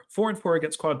quad 4. 4-4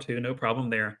 against quad 2, no problem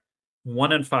there.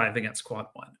 1-5 against quad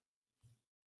 1.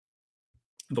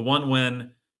 The one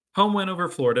win, home win over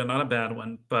Florida, not a bad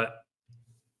one, but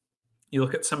you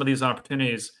look at some of these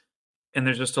opportunities and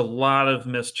there's just a lot of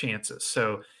missed chances.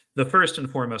 So the first and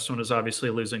foremost one is obviously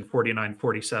losing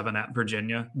 49-47 at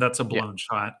Virginia. That's a blown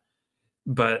shot.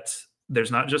 But there's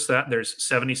not just that. There's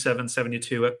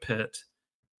 77-72 at Pitt.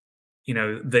 You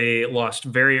know, they lost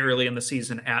very early in the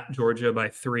season at Georgia by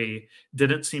 3.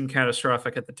 Didn't seem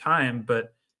catastrophic at the time,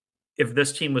 but if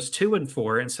this team was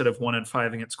 2-4 instead of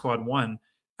 1-5 against quad 1,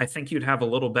 I think you'd have a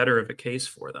little better of a case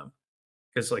for them.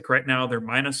 Because like right now they're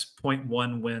minus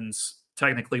 0.1 wins,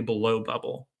 technically below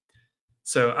bubble.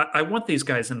 So I want these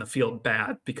guys in the field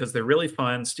bad because they're really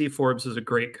fun. Steve Forbes is a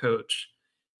great coach.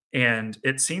 And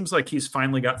it seems like he's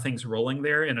finally got things rolling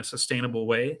there in a sustainable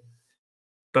way.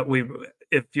 But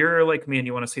if you're like me and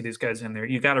you want to see these guys in there,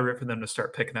 you got to root for them to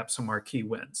start picking up some marquee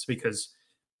wins, because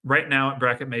right now at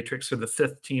Bracket Matrix, they're the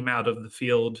 5th team out of the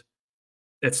field.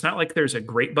 It's not like there's a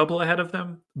great bubble ahead of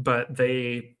them, but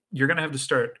you're going to have to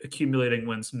start accumulating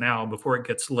wins now before it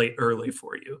gets late early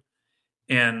for you.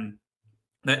 And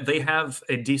they have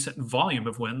a decent volume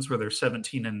of wins where they're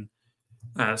 17 and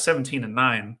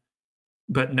 9,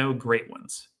 but no great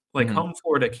ones. Like home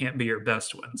Florida can't be your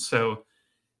best win. So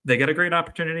they get a great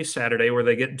opportunity Saturday where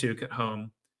they get Duke at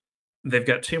home. They've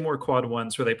got 2 more quad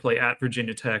 1s where they play at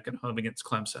Virginia Tech and home against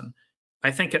Clemson.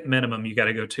 I think at minimum you got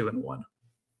to go 2-1.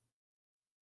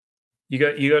 You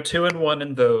go 2-1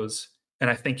 in those, and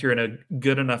I think you're in a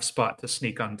good enough spot to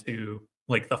sneak onto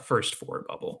like the first 4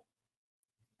 bubble.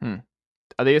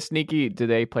 Are they a sneaky? Do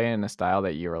they play in a style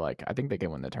that you were like, I think they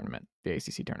can win the tournament, the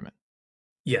ACC tournament?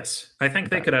 Yes, I think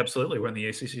they could absolutely win the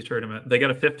ACC tournament. They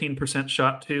got a 15%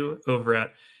 shot too over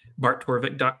at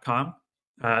barttorvik.com.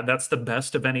 That's the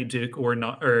best of any Duke or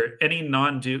any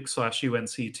non-Duke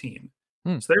 /UNC team.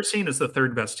 So they're seen as the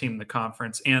 3rd best team in the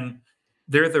conference, and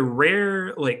they're the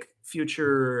rare like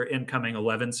future incoming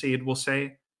 11 seed, we'll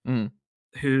say,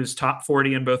 who's top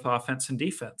 40 in both offense and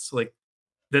defense. Like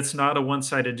that's not a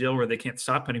one-sided deal where they can't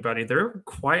stop anybody. They're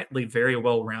quietly very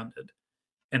well-rounded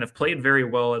and have played very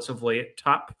well as of late,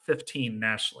 top 15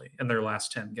 nationally in their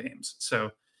last 10 games.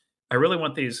 So I really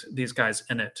want these guys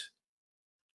in it,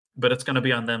 but it's going to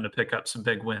be on them to pick up some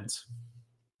big wins.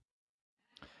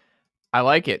 I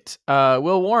like it.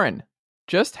 Will Warren,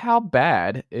 just how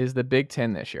bad is the Big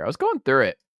Ten this year? I was going through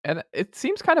it, and it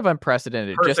seems kind of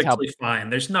unprecedented. Perfectly fine.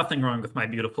 There's nothing wrong with my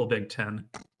beautiful Big Ten.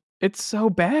 It's so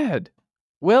bad.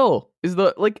 Will, is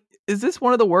this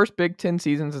one of the worst Big Ten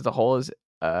seasons as a whole as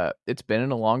it's been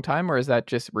in a long time, or is that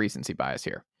just recency bias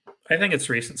here? I think it's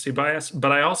recency bias,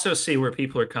 but I also see where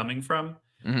people are coming from.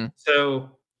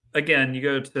 So again, you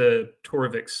go to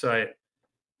Torvik's site,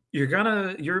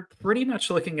 you're pretty much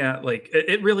looking at like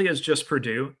it really is just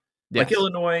Purdue. Yes. Like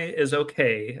Illinois is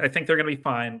okay. I think they're going to be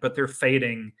fine, but they're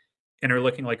fading and are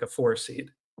looking like a 4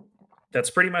 seed. That's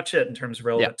pretty much it in terms of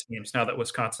relevant teams now that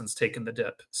Wisconsin's taken the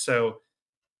dip. So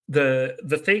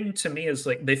the thing to me is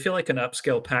like they feel like an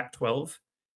upscale Pac-12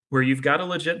 where you've got a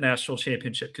legit national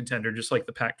championship contender, just like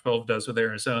the Pac-12 does with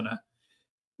Arizona.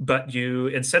 But you,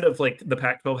 instead of like the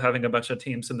Pac-12 having a bunch of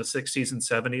teams in the 60s and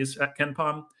 70s at Ken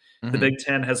Palm, the Big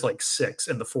Ten has like 6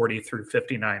 in the 40 through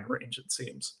 59 range, it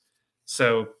seems.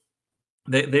 So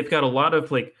they've got a lot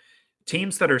of like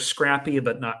teams that are scrappy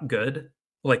but not good.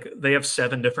 Like they have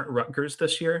 7 different Rutgers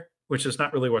this year, which is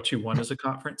not really what you want as a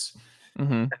conference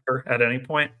ever at any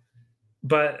point.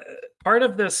 But part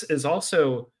of this is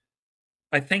also,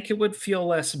 I think it would feel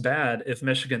less bad if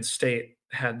Michigan State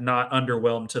had not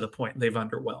underwhelmed to the point they've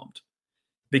underwhelmed.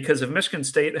 Because if Michigan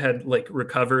State had like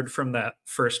recovered from that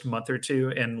first month or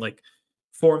two and like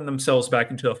formed themselves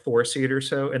back into a 4 seed or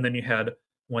so, and then you had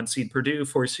 1 seed Purdue,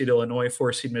 4 seed Illinois,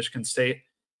 4 seed Michigan State,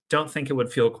 don't think it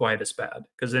would feel quite as bad.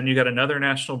 Because then you got another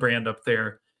national brand up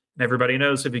there. And everybody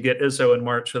knows if you get Izzo in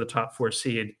March for the top 4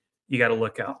 seed, you got to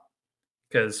look out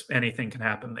because anything can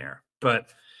happen there.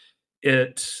 But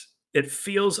it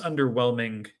feels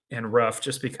underwhelming and rough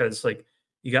just because like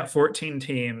you got 14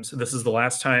 teams. This is the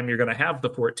last time you're going to have the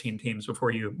 14 teams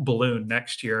before you balloon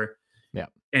next year. Yeah.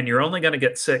 And you're only going to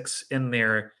get 6 in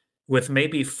there with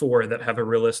maybe 4 that have a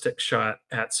realistic shot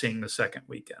at seeing the second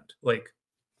weekend. Like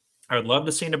I would love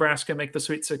to see Nebraska make the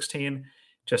Sweet 16.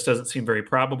 Just doesn't seem very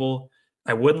probable.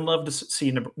 I wouldn't love to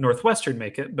see Northwestern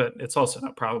make it, but it's also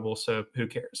not probable. So who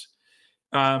cares?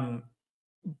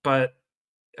 But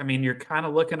I mean, you're kind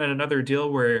of looking at another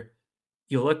deal where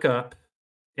you look up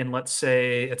and let's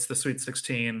say it's the Sweet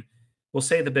 16. We'll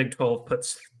say the Big 12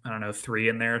 puts, I don't know, 3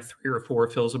 in there, 3 or 4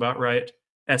 feels about right.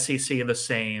 SEC the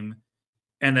same.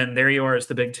 And then there you are as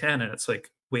the Big 10. And it's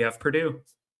like, we have Purdue.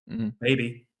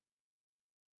 Maybe.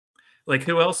 Like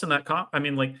who else in that comp? I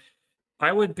mean, like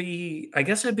I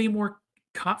guess I'd be more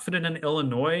confident in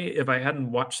Illinois if I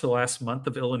hadn't watched the last month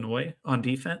of Illinois on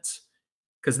defense.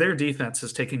 Because their defense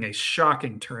is taking a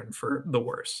shocking turn for the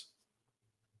worse.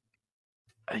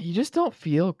 You just don't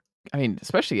feel, I mean,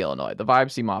 especially Illinois, the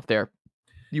vibes seem off there.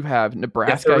 You have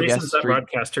Nebraska, Yeah, I reasons guess. That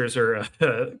broadcasters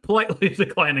are politely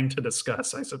declining to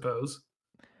discuss, I suppose.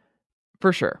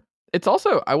 For sure. It's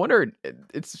also, I wonder,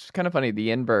 it's kind of funny, the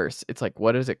inverse. It's like,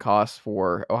 what does it cost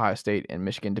for Ohio State and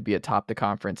Michigan to be atop the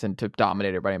conference and to dominate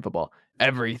everybody in football?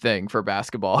 Everything for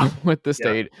basketball with the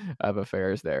state of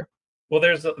affairs there. Well,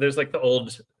 there's like the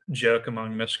old joke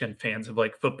among Michigan fans of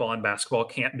like football and basketball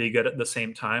can't be good at the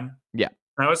same time. Yeah.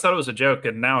 I always thought it was a joke,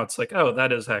 and now it's like, oh,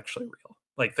 that is actually real.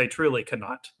 Like they truly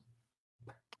cannot.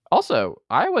 Also,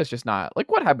 Iowa's just not,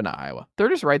 like what happened to Iowa? They're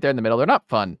just right there in the middle. They're not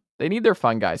fun. They need their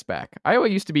fun guys back. Iowa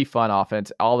used to be fun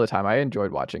offense all the time. I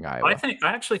enjoyed watching Iowa. I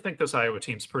actually think this Iowa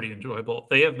team's pretty enjoyable.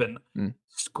 They have been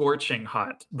scorching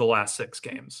hot the last 6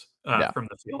 games from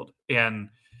the field. And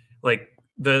like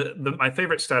my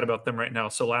favorite stat about them right now,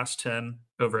 so last 10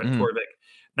 over at Torvik,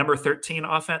 number 13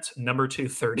 offense, number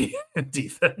 230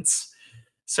 defense.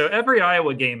 So every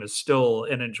Iowa game is still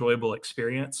an enjoyable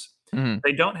experience.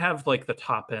 They don't have like the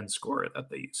top end scorer that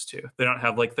they used to. They don't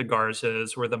have like the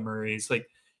Garzas or the Murrays. Like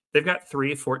they've got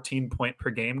 3 14-point per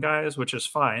game guys, which is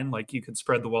fine. Like you can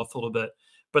spread the wealth a little bit,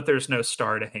 but there's no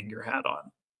star to hang your hat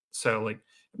on. So like,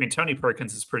 I mean, Tony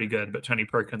Perkins is pretty good, but Tony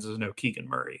Perkins is no Keegan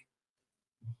Murray.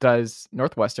 Does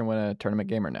Northwestern win a tournament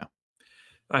game or no?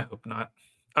 I hope not.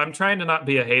 I'm trying to not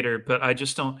be a hater, but I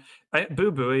just don't.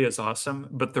 Boo Buie is awesome,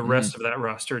 but the rest of that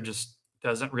roster just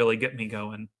doesn't really get me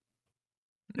going.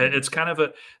 It's kind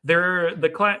of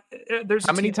there's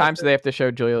how many times do they have to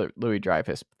show Julia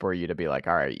Louis-Dreyfus for you to be like,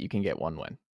 all right, you can get 1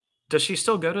 win? Does she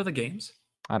still go to the games?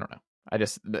 I don't know. I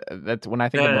just that's when I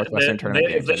think of Northwestern tournament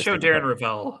games. If they show Darren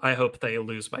Ravel, I hope they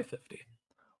lose by 50.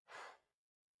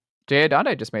 Jay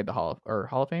Adonde just made the Hall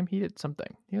of Fame. He did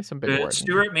something. He has some big award.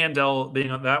 Stuart Mandel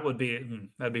being on that would be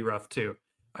that'd be rough too.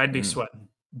 I'd be sweating.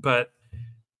 But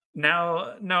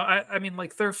now, no, I mean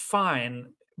like they're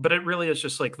fine, but it really is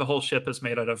just like the whole ship is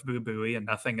made out of Boo Buie and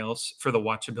nothing else for the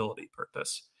watchability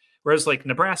purpose. Whereas like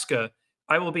Nebraska,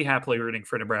 I will be happily rooting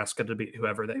for Nebraska to beat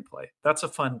whoever they play. That's a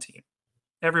fun team.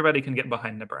 Everybody can get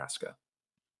behind Nebraska.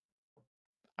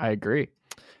 I agree.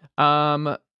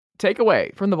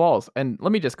 Takeaway from the Vols, and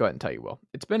let me just go ahead and tell you, Will,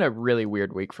 it's been a really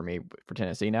weird week for me for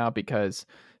Tennessee now because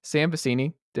Sam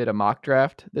Vecini did a mock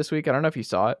draft this week. I don't know if you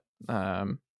saw it.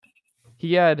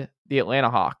 He had the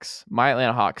Atlanta Hawks, my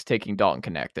Atlanta Hawks, taking Dalton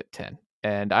Knecht at 10,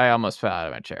 and I almost fell out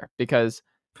of my chair because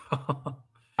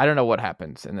I don't know what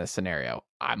happens in this scenario.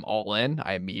 I'm all in.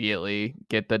 I immediately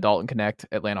get the Dalton Knecht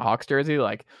Atlanta Hawks jersey,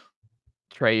 like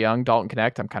Trae Young, Dalton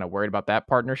Knecht. I'm kind of worried about that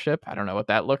partnership. I don't know what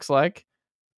that looks like,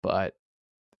 but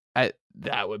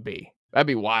that'd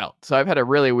be wild. So I've had a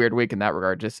really weird week in that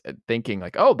regard, just thinking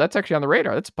like, oh, that's actually on the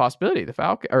radar. That's a possibility.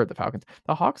 The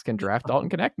Hawks can draft Dalton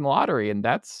Knecht in the lottery, and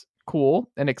that's cool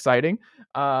and exciting.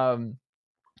 So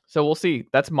we'll see.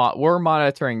 We're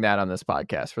monitoring that on this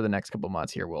podcast for the next couple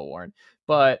months here, Will Warren.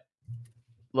 But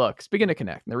look, speaking of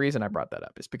Knecht, and the reason I brought that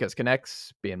up is because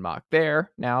Knecht's being mocked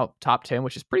there now, top 10,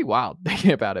 which is pretty wild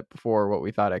thinking about it before what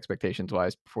we thought expectations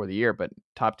wise before the year, but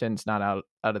top 10 is not out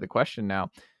of the question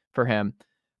now for him.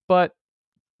 But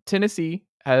Tennessee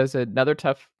has another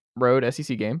tough road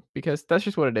SEC game because that's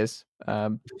just what it is.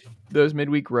 Those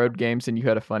midweek road games, and you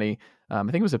had a funny, I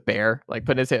think it was a bear, like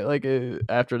putting his head like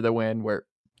after the win, where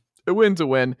a win's a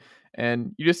win,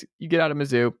 and you get out of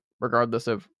Mizzou, regardless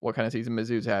of what kind of season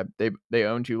Mizzou's had. They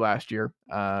owned you last year,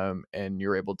 and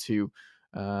you're able to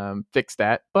fix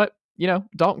that. But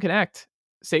Dalton Connect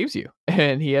saves you,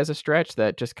 and he has a stretch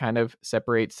that just kind of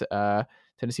separates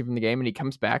Tennessee from the game, and he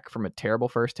comes back from a terrible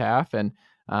first half and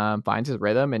finds his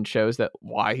rhythm and shows that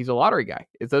why he's a lottery guy.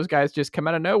 Is those guys just come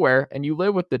out of nowhere, and you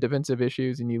live with the defensive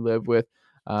issues, and you live with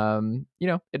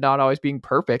it not always being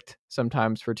perfect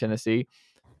sometimes for Tennessee.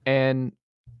 And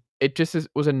it just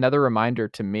was another reminder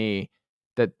to me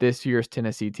that this year's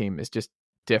Tennessee team is just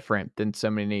different than so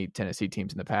many Tennessee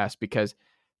teams in the past, because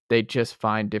they just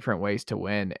find different ways to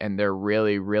win, and they're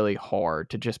really, really hard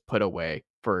to just put away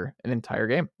for an entire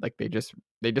game. Like they just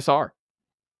are.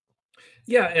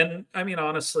 Yeah, and I mean,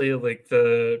 honestly, like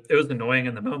it was annoying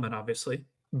in the moment, obviously,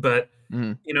 but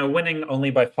winning only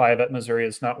by 5 at Missouri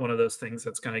is not one of those things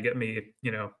that's going to get me,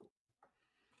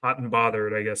 hot and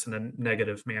bothered, I guess, in a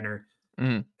negative manner.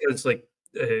 Because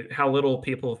how little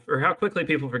people, or how quickly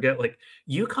people forget, like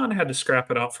UConn had to scrap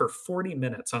it out for 40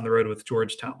 minutes on the road with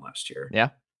Georgetown last year. Yeah.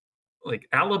 Like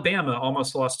Alabama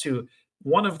almost lost to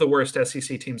one of the worst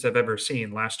SEC teams I've ever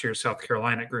seen, last year's South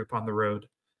Carolina group on the road.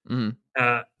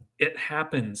 It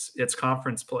happens. It's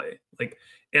conference play. Like,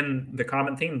 and the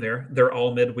common theme there, they're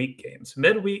all midweek games.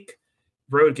 Midweek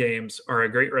road games are a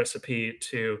great recipe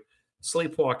to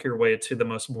sleepwalk your way to the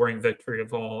most boring victory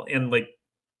of all. And I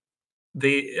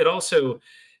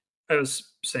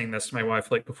was saying this to my wife,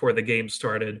 like before the game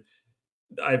started,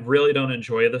 I really don't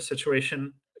enjoy the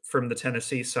situation from the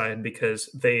Tennessee side because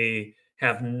they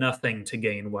have nothing to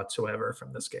gain whatsoever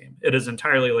from this game. It is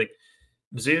entirely like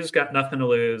Mizzou's got nothing to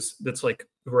lose. That's like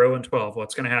we're 0-12.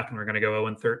 What's going to happen? We're going to go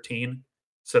 0-13.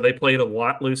 So they played a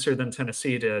lot looser than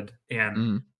Tennessee did.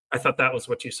 And I thought that was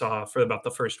what you saw for about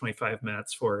the first 25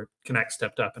 minutes before Connect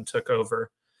stepped up and took over.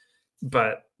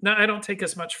 But no, I don't take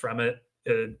as much from it.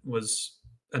 It was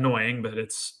annoying, but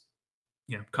it's,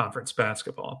 conference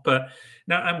basketball. But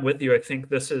no, I'm with you. I think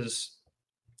it's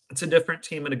a different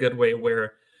team in a good way,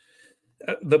 where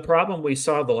the problem we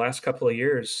saw the last couple of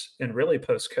years and really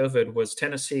post-COVID was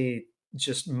Tennessee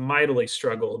just mightily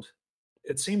struggled.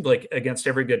 It seemed like against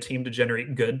every good team to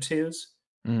generate good twos.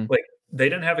 Like they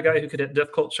didn't have a guy who could hit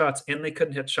difficult shots, and they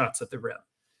couldn't hit shots at the rim.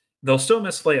 They'll still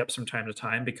miss layups from time to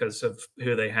time because of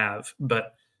who they have.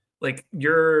 But like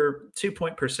your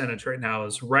 2-point percentage right now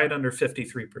is right under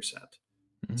 53%.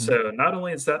 So not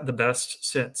only is that the best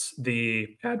since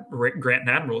the Grant and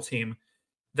Admiral team,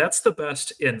 that's the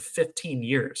best in 15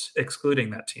 years,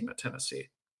 excluding that team at Tennessee.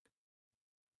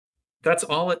 That's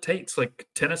all it takes. Like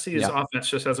Tennessee's offense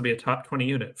just has to be a top 20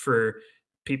 unit for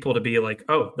people to be like,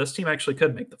 oh, this team actually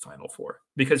could make the Final Four,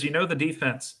 because the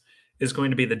defense is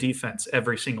going to be the defense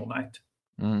every single night.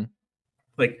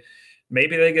 Like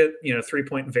maybe they get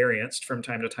 3-point variance from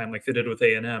time to time, like they did with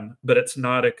A&M, but it's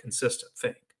not a consistent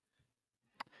thing.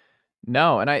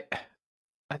 No, and I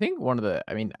think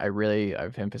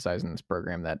I've emphasized in this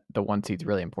program that the 1 seed's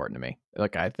really important to me.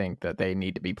 Like I think that they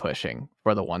need to be pushing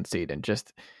for the 1 seed, and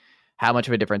just how much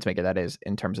of a difference maker that is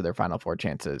in terms of their Final Four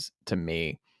chances to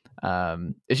me.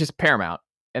 It's just paramount.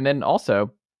 And then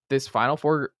also this Final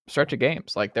Four stretch of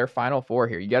games, like their Final Four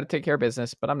here, you got to take care of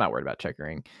business, but I'm not worried about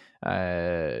checkering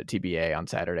TBA on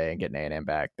Saturday and getting A&M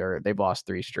back. They've lost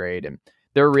 3 straight, and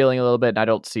they're reeling a little bit, and I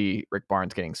don't see Rick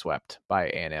Barnes getting swept by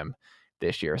A&M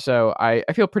this year. So I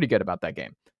feel pretty good about that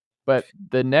game. But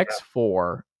the next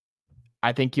 4,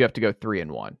 I think you have to go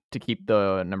 3-1 to keep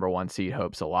the number 1 seed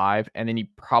hopes alive. And then you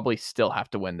probably still have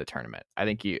to win the tournament. I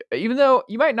think even though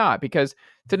you might not, because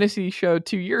Tennessee showed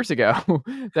 2 years ago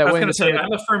that I was going to say,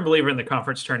 I'm a firm believer in the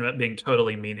conference tournament being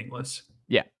totally meaningless.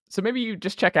 Yeah. So maybe you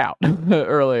just check out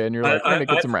early and you're like, I'm going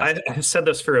to get some rest. I've said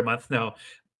this for a month now.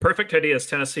 Perfect idea is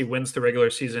Tennessee wins the regular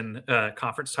season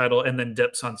conference title and then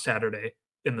dips on Saturday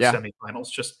in the semifinals.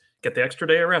 Just get the extra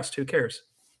day of rest. Who cares?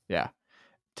 Yeah.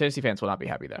 Tennessee fans will not be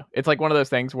happy, though. It's like one of those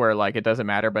things where like it doesn't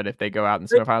matter, but if they go out in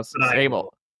the semifinals, same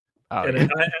old.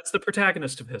 That's the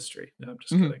protagonist of history. No, I'm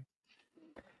just kidding.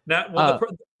 Now,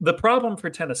 the problem for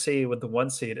Tennessee with the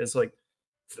 1 seed is like,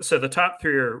 so the top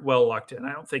 3 are well locked in.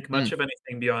 I don't think much of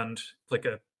anything beyond like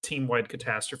a team-wide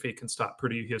catastrophe can stop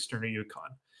Purdue, Houston, or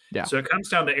UConn. Yeah. So it comes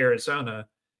down to Arizona,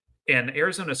 and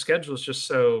Arizona's schedule is just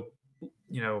so,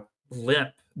 limp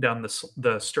down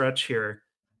the stretch here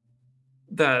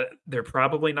that they're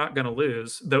probably not going to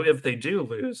lose. Though if they do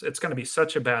lose, it's going to be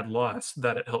such a bad loss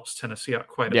that it helps Tennessee out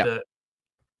quite a bit.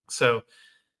 So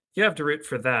you have to root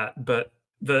for that. But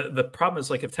the problem is,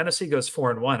 like, if Tennessee goes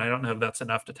 4-1, I don't know if that's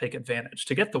enough to take advantage.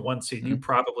 To get the 1 seed, you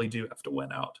probably do have to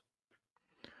win out.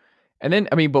 And then,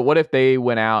 I mean, but what if they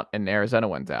win out and Arizona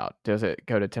wins out? Does it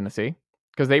go to Tennessee?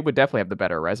 Because they would definitely have the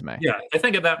better resume. Yeah, I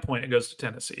think at that point it goes to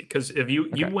Tennessee, because if you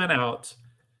win out,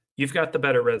 you've got the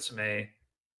better resume.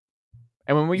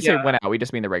 And when we say win out, we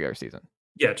just mean the regular season.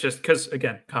 Yeah, just because,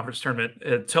 again, conference tournament,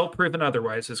 until proven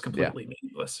otherwise, is completely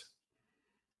meaningless.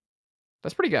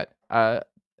 That's pretty good.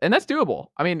 And that's doable.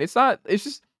 I mean, it's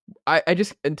just, I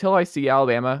just, until I see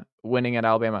Alabama winning at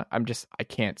Alabama, I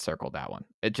can't circle that one.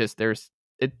 It just, it's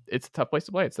a tough place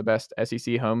to play. It's the best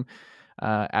SEC home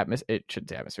it shouldn't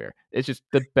say atmosphere. It's just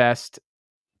the best.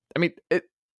 I mean,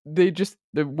 the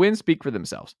wins speak for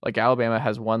themselves. Like, Alabama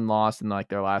has one loss in like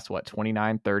their last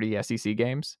 29-30 SEC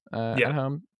games at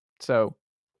home. So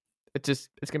it's going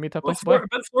to be a tough place to play.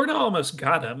 But Florida almost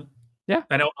got him. Yeah.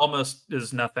 I know almost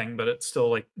is nothing, but it's still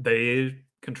like they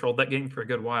controlled that game for a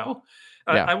good while.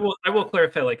 I will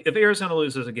clarify, like, if Arizona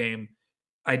loses a game,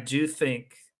 I do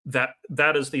think that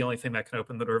is the only thing that can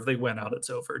open the door. If they win out, it's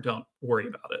over. Don't worry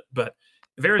about it. But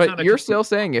if Arizona, but you're still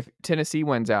saying if Tennessee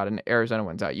wins out and Arizona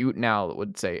wins out, you now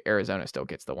would say Arizona still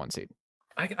gets the 1 seed.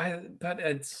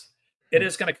 It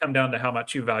is going to come down to how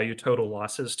much you value total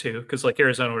losses too, because like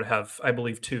Arizona would have, I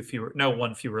believe,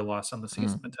 one fewer loss on the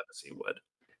season than Tennessee would,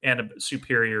 and a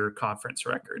superior conference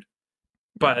record.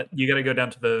 But you got to go down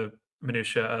to the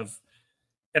minutia of,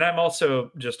 and I'm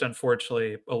also just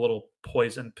unfortunately a little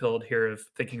poison pilled here of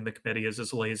thinking the committee is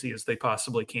as lazy as they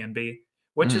possibly can be,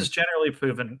 which is generally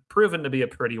proven to be a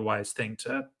pretty wise thing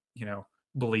to,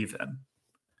 believe in.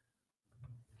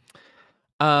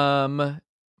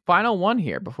 Final one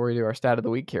here before we do our stat of the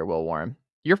week here, Will Warren.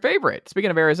 Your favorite,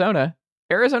 speaking of Arizona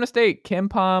State, Kim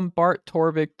Pom, Bart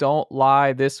Torvik, don't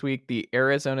lie this week, the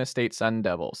Arizona State Sun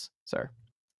Devils, sir.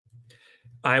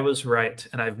 I was right,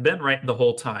 and I've been right the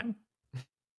whole time.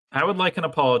 I would like an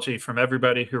apology from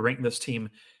everybody who ranked this team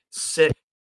sick.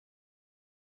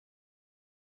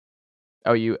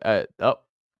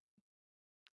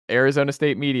 Arizona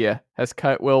State media has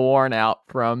cut Will Warren out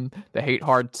from the Hate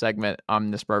Hard segment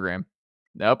on this program.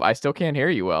 Nope, I still can't hear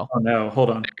you, Will. Oh no, hold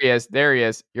on. There he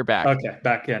is. You're back. Okay,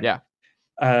 back in. Yeah.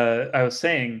 I was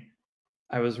saying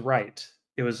I was right.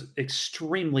 It was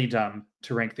extremely dumb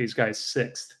to rank these guys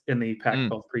 6th in the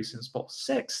Pac-12 preseason bowl.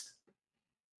 6th.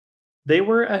 They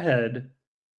were ahead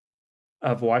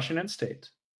of Washington State.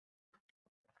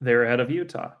 They were ahead of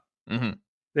Utah. Mm-hmm.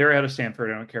 They were ahead of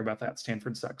Stanford. I don't care about that.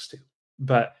 Stanford sucks too.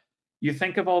 But you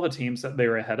think of all the teams that they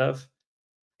were ahead of,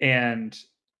 and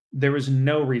there was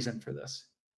no reason for this.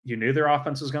 You knew their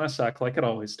offense was going to suck like it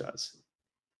always does.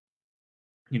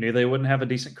 You knew they wouldn't have a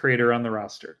decent creator on the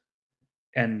roster.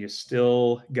 And you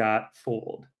still got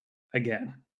fooled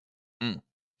again.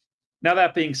 Now,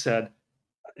 that being said,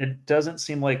 it doesn't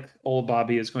seem like old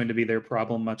Bobby is going to be their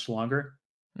problem much longer.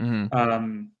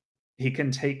 He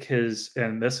can take his,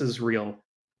 and this is real,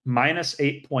 minus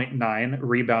 8.9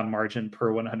 rebound margin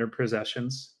per 100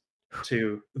 possessions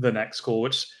to the next school,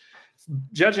 which,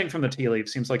 judging from the tea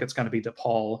leaves, seems like it's going to be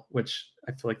DePaul, which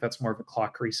I feel like that's more of a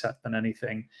clock reset than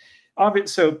anything.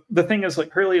 So the thing is,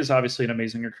 like, Hurley is obviously an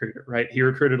amazing recruiter, right? He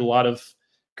recruited a lot of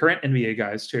current NBA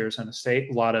guys to Arizona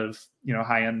State, a lot of,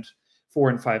 high-end 4-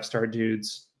 and 5-star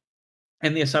dudes.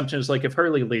 And the assumption is, like, if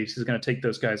Hurley leaves, he's going to take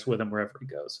those guys with him wherever he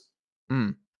goes.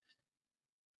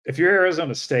 If you're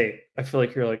Arizona State, I feel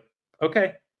like you're like,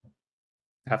 okay,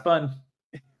 have fun.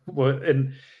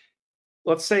 And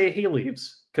let's say he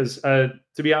leaves, because to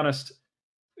be honest,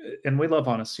 and we love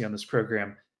honesty on this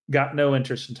program, got no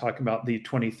interest in talking about the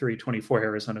 23-24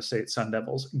 Arizona State Sun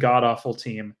Devils. God-awful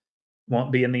team.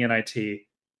 Won't be in the NIT.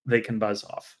 They can buzz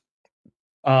off.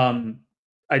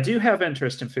 I do have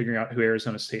interest in figuring out who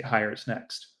Arizona State hires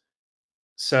next.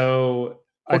 So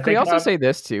I think also say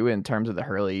this too, in terms of the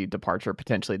Hurley departure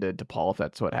potentially to DePaul, if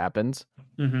that's what happens.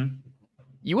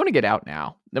 You want to get out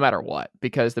now, no matter what,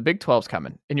 because the Big 12's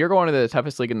coming, and you're going to the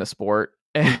toughest league in the sport,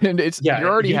 and you're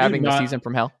already having the season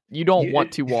from hell. You don't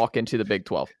want to walk into the Big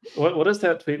 12. What is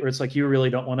that tweet where it's like, you really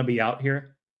don't want to be out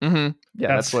here? Yeah,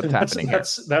 that's what's happening here.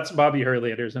 That's Bobby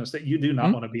Hurley at Arizona State. You do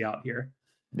not want to be out here.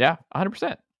 Yeah,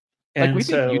 100%. Like, we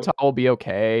think Utah will be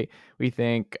okay. We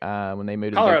think when they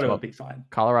move to Colorado the Big 12, will be fine.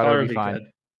 Colorado will be fine.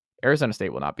 Good. Arizona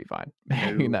State will not be fine.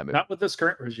 No, not with this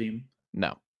current regime.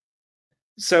 No.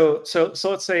 So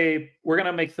let's say we're going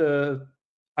to make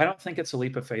I don't think it's a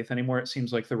leap of faith anymore. It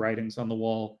seems like the writing's on the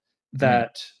wall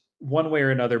that one way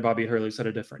or another, Bobby Hurley's at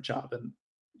a different job in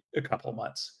a couple of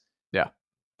months. Yeah.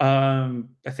 I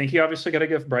think you obviously got to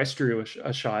give Bryce Drew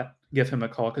a shot, give him a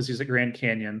call, because he's at Grand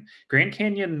Canyon. Grand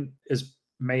Canyon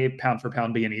may pound for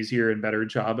pound be an easier and better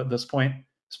job at this point.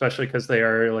 especially because they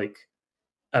are like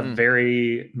a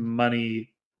very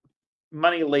money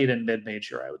laden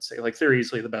mid-major, I would say. Like they're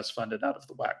easily the best funded out of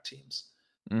the WAC teams.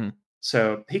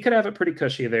 So he could have it pretty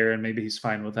cushy there, and maybe he's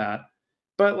fine with that.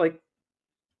 But like,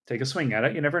 take a swing at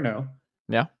it. You never know.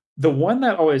 Yeah. The one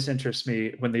that always interests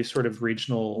me when these sort of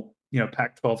regional,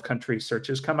 Pac-12 country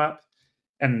searches come up,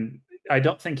 and I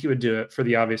don't think you would do it for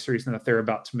the obvious reason that they're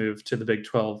about to move to the Big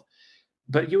 12,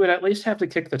 but you would at least have to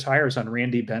kick the tires on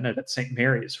Randy Bennett at St.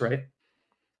 Mary's, right?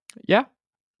 Yeah.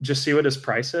 Just see what his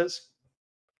price is.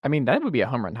 I mean, that would be a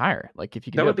home run hire. Like if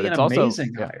you can that do would it, be but an it's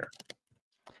amazing also, hire.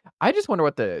 I just wonder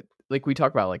what like we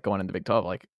talk about like going into Big 12,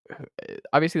 like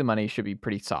obviously the money should be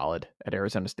pretty solid at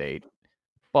Arizona State,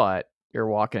 but you're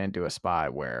walking into a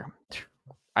spot where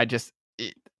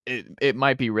it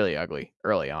might be really ugly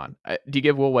early on. Do you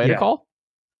give Will Wade a call?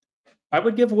 I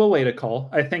would give Will Wade a call.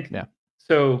 I think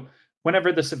so.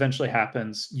 Whenever this eventually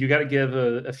happens, you got to give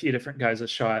a few different guys a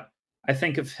shot. I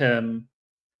think of him.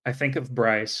 I think of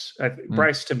Bryce.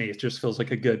 Bryce to me, it just feels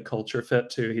like a good culture fit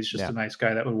too. He's just a nice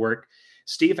guy that would work.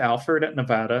 Steve Alford at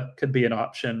Nevada could be an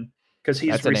option because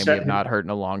that's a name we have not heard in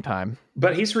a long time.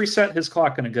 But he's reset his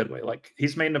clock in a good way. Like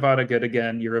he's made Nevada good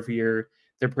again year over year.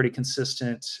 They're pretty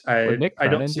consistent. Would Nick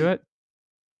Cronin do it?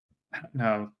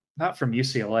 No, not from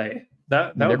UCLA.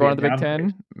 That they're going to the Big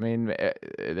downgrade. 10. I mean,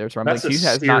 there's rumblings. He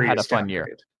has not had a fun year.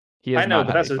 He has not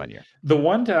had a fun year. The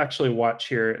one to actually watch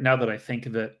here, now that I think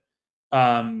of it,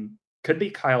 could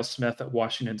be Kyle Smith at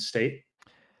Washington State.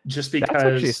 Just because that's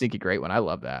actually a sneaky great one. I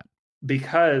love that.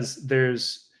 Because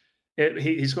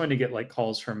he's going to get like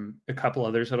calls from a couple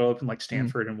others that'll open, like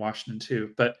Stanford and Washington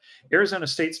too. But Arizona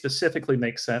State specifically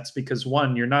makes sense because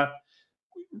one, you're not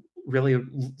really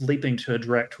leaping to a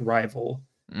direct rival.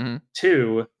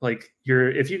 Two, like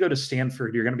if you go to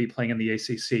Stanford, you're going to be playing in the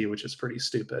ACC, which is pretty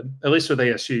stupid. At least with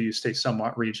ASU, you stay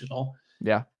somewhat regional.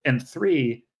 Yeah. And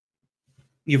three,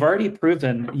 you've already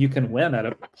proven you can win at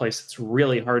a place that's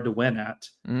really hard to win at.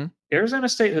 Arizona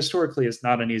State historically is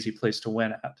not an easy place to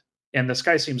win at. And this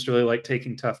guy seems to really like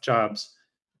taking tough jobs.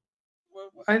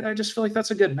 I just feel like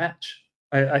that's a good match.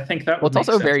 I think that. Well, it's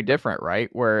also very different, right?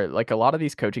 Where like a lot of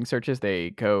these coaching searches, they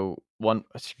go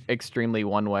extremely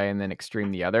one way and then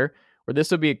extreme the other. Where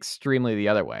this would be extremely the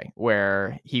other way,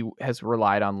 where he has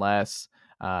relied on less.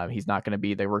 He's not going to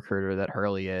be the recruiter that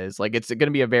Hurley is. Like it's going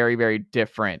to be a very, very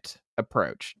different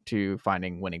approach to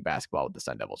finding winning basketball with the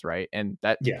Sun Devils, right? And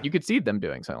that you could see them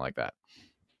doing something like that.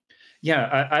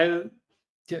 Yeah,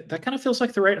 that kind of feels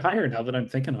like the right hire now that I'm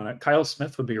thinking on it. Kyle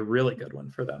Smith would be a really good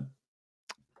one for them.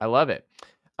 I love it.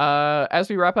 As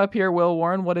we wrap up here, Will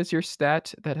Warren, what is your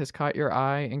stat that has caught your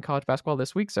eye in college basketball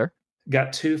this week, sir?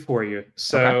 Got two for you.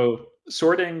 So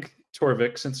sorting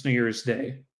Torvik since New Year's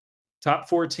Day, top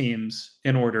 4 teams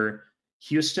in order: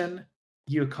 Houston,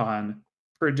 UConn,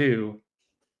 Purdue,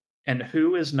 and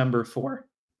who is number 4?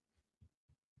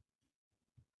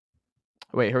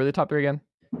 Wait, who are the top 3 again?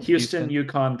 Houston,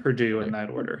 UConn, Purdue in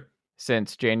that order.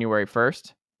 Since January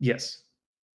 1st? Yes.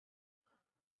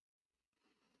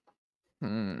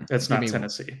 That's not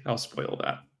Tennessee. I'll spoil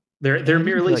that. They're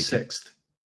merely 6th.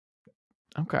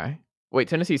 Okay. Wait,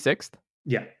 Tennessee 6th?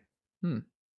 Yeah.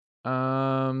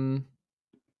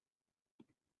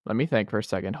 Let me think for a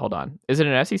second. Hold on. Is it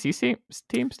an SEC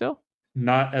team still?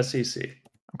 Not SEC.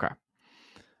 Okay.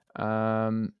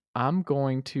 I'm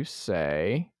going to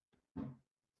say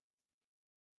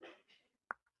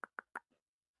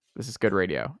this is good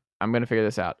radio. I'm going to figure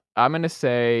this out. I'm going to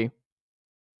say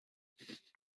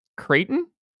Creighton?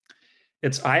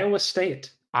 It's Iowa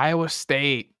State. Iowa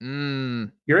State.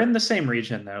 You're in the same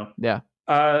region, though. Yeah.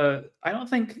 I don't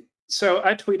think so.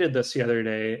 I tweeted this the other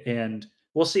day, and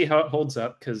we'll see how it holds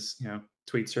up because,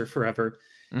 tweets are forever.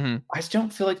 I just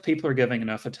don't feel like people are giving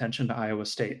enough attention to Iowa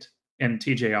State and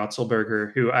TJ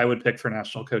Otzelberger, who I would pick for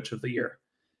National Coach of the Year.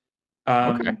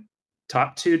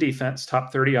 Top 2 defense,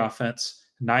 top 30 offense,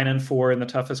 9-4 in the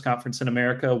toughest conference in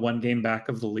America, 1 game back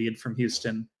of the lead from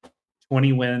Houston,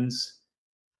 20 wins.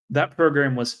 That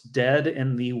program was dead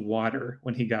in the water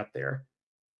when he got there.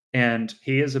 And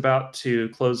he is about to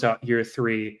close out year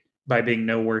 3 by being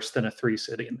no worse than a 3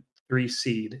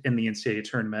 seed in the NCAA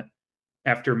tournament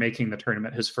after making the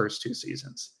tournament his first 2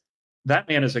 seasons. That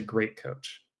man is a great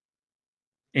coach.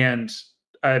 And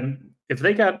if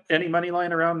they got any money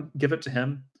lying around, give it to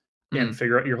him and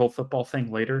figure out your whole football thing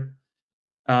later.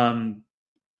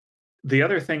 The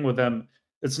other thing with them,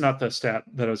 it's not the stat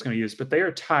that I was going to use, but they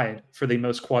are tied for the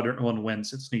most quadrant 1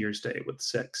 wins since New Year's Day with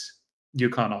 6.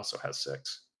 UConn also has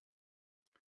 6.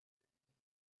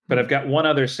 But I've got one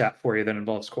other stat for you that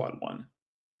involves quad 1.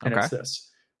 And it's this.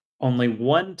 Only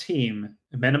one team,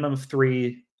 a minimum of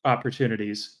 3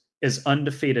 opportunities, is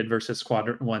undefeated versus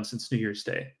Quadrant 1 since New Year's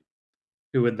Day?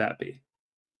 Who would that be?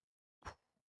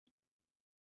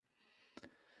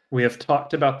 We have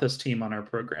talked about this team on our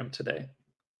program today.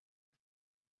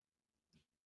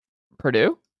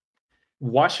 Purdue?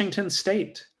 Washington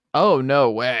State. Oh,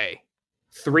 no way.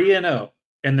 3-0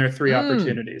 in their 3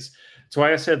 opportunities. That's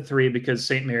why I said 3, because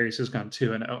St. Mary's has gone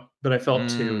 2-0, but I felt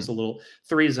 2 is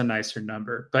 3 is a nicer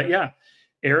number. But yeah,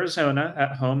 Arizona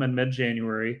at home in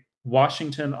mid-January,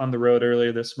 Washington on the road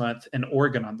earlier this month, and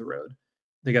Oregon on the road.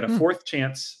 They got a 4th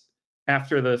chance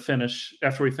after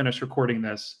we finish recording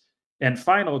this, and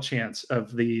final chance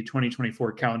of the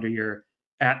 2024 calendar year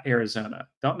at Arizona.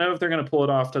 Don't know if they're going to pull it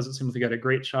off. Doesn't seem like they got a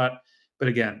great shot. But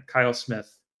again, Kyle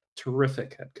Smith,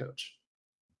 terrific head coach.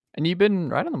 And you've been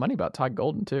right on the money about Todd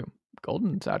Golden, too.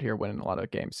 Golden's out here winning a lot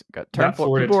of games.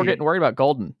 People are getting worried about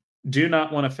Golden. Do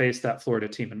not want to face that Florida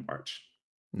team in March.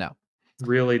 No.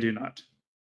 Really do not.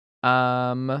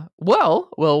 Well,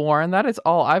 Will Warren, that is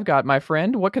all I've got, my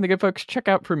friend. What can the good folks check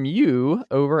out from you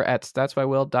over at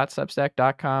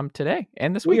statsbywill.substack.com today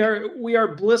and this week? We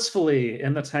are blissfully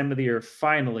in the time of the year,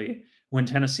 finally, when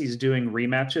Tennessee's doing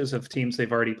rematches of teams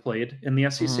they've already played in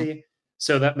the SEC.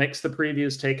 So that makes the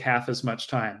previews take half as much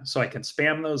time. So I can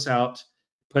spam those out,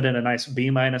 put in a nice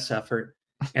B- effort,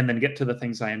 and then get to the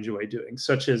things I enjoy doing,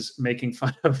 such as making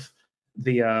fun of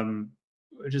the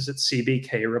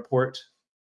CBK report.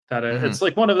 That it's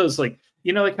like one of those, like,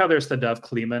 like how there's the Dov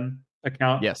Kleeman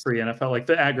account for the NFL, like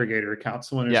the aggregator account.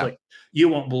 Someone who's like, you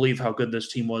won't believe how good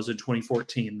this team was in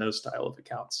 2014. Those style of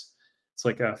accounts. It's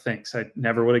like, thanks. I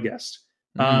never would have guessed.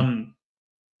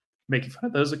 Making fun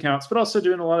of those accounts, but also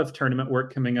doing a lot of tournament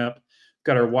work coming up.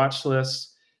 Got our watch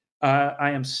list.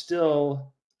 I am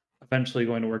still eventually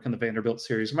going to work on the Vanderbilt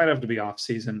series. It might have to be off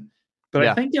season, but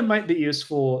I think it might be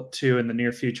useful to, in the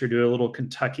near future, do a little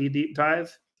Kentucky deep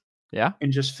dive. Yeah.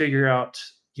 And just figure out,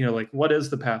 like, what is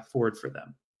the path forward for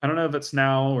them? I don't know if it's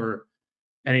now or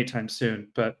anytime soon,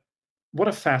 but what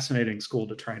a fascinating school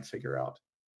to try and figure out.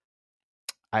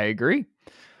 I agree.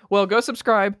 Well, go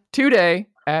subscribe today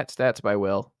at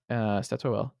statsbywill.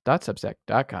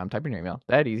 statsbywill.substack.com. Type in your email.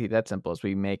 That easy, that simple, as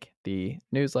we make the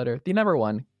newsletter the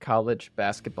 #1 college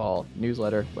basketball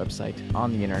newsletter website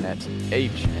on the internet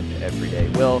each and every day.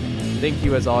 Will, thank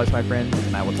you as always, my friend,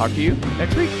 and I will talk to you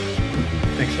next week.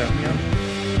 Thanks for having me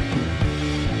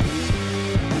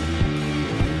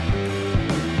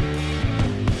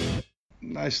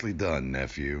on. Nicely done,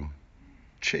 nephew.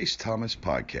 Chase Thomas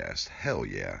Podcast. Hell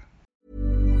yeah.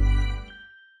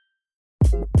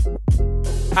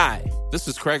 Hi, this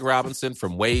is Craig Robinson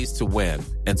from Ways to Win,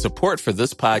 and support for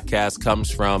this podcast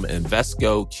comes from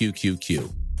Invesco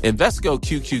QQQ. Invesco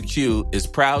QQQ is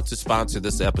proud to sponsor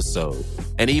this episode,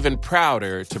 and even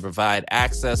prouder to provide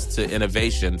access to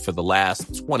innovation for the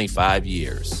last 25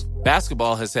 years.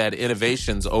 Basketball has had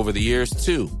innovations over the years,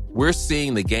 too. We're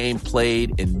seeing the game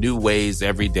played in new ways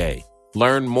every day.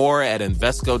 Learn more at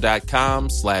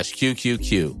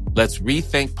Invesco.com/QQQ. Let's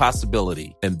rethink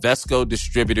possibility. Invesco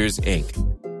Distributors, Inc.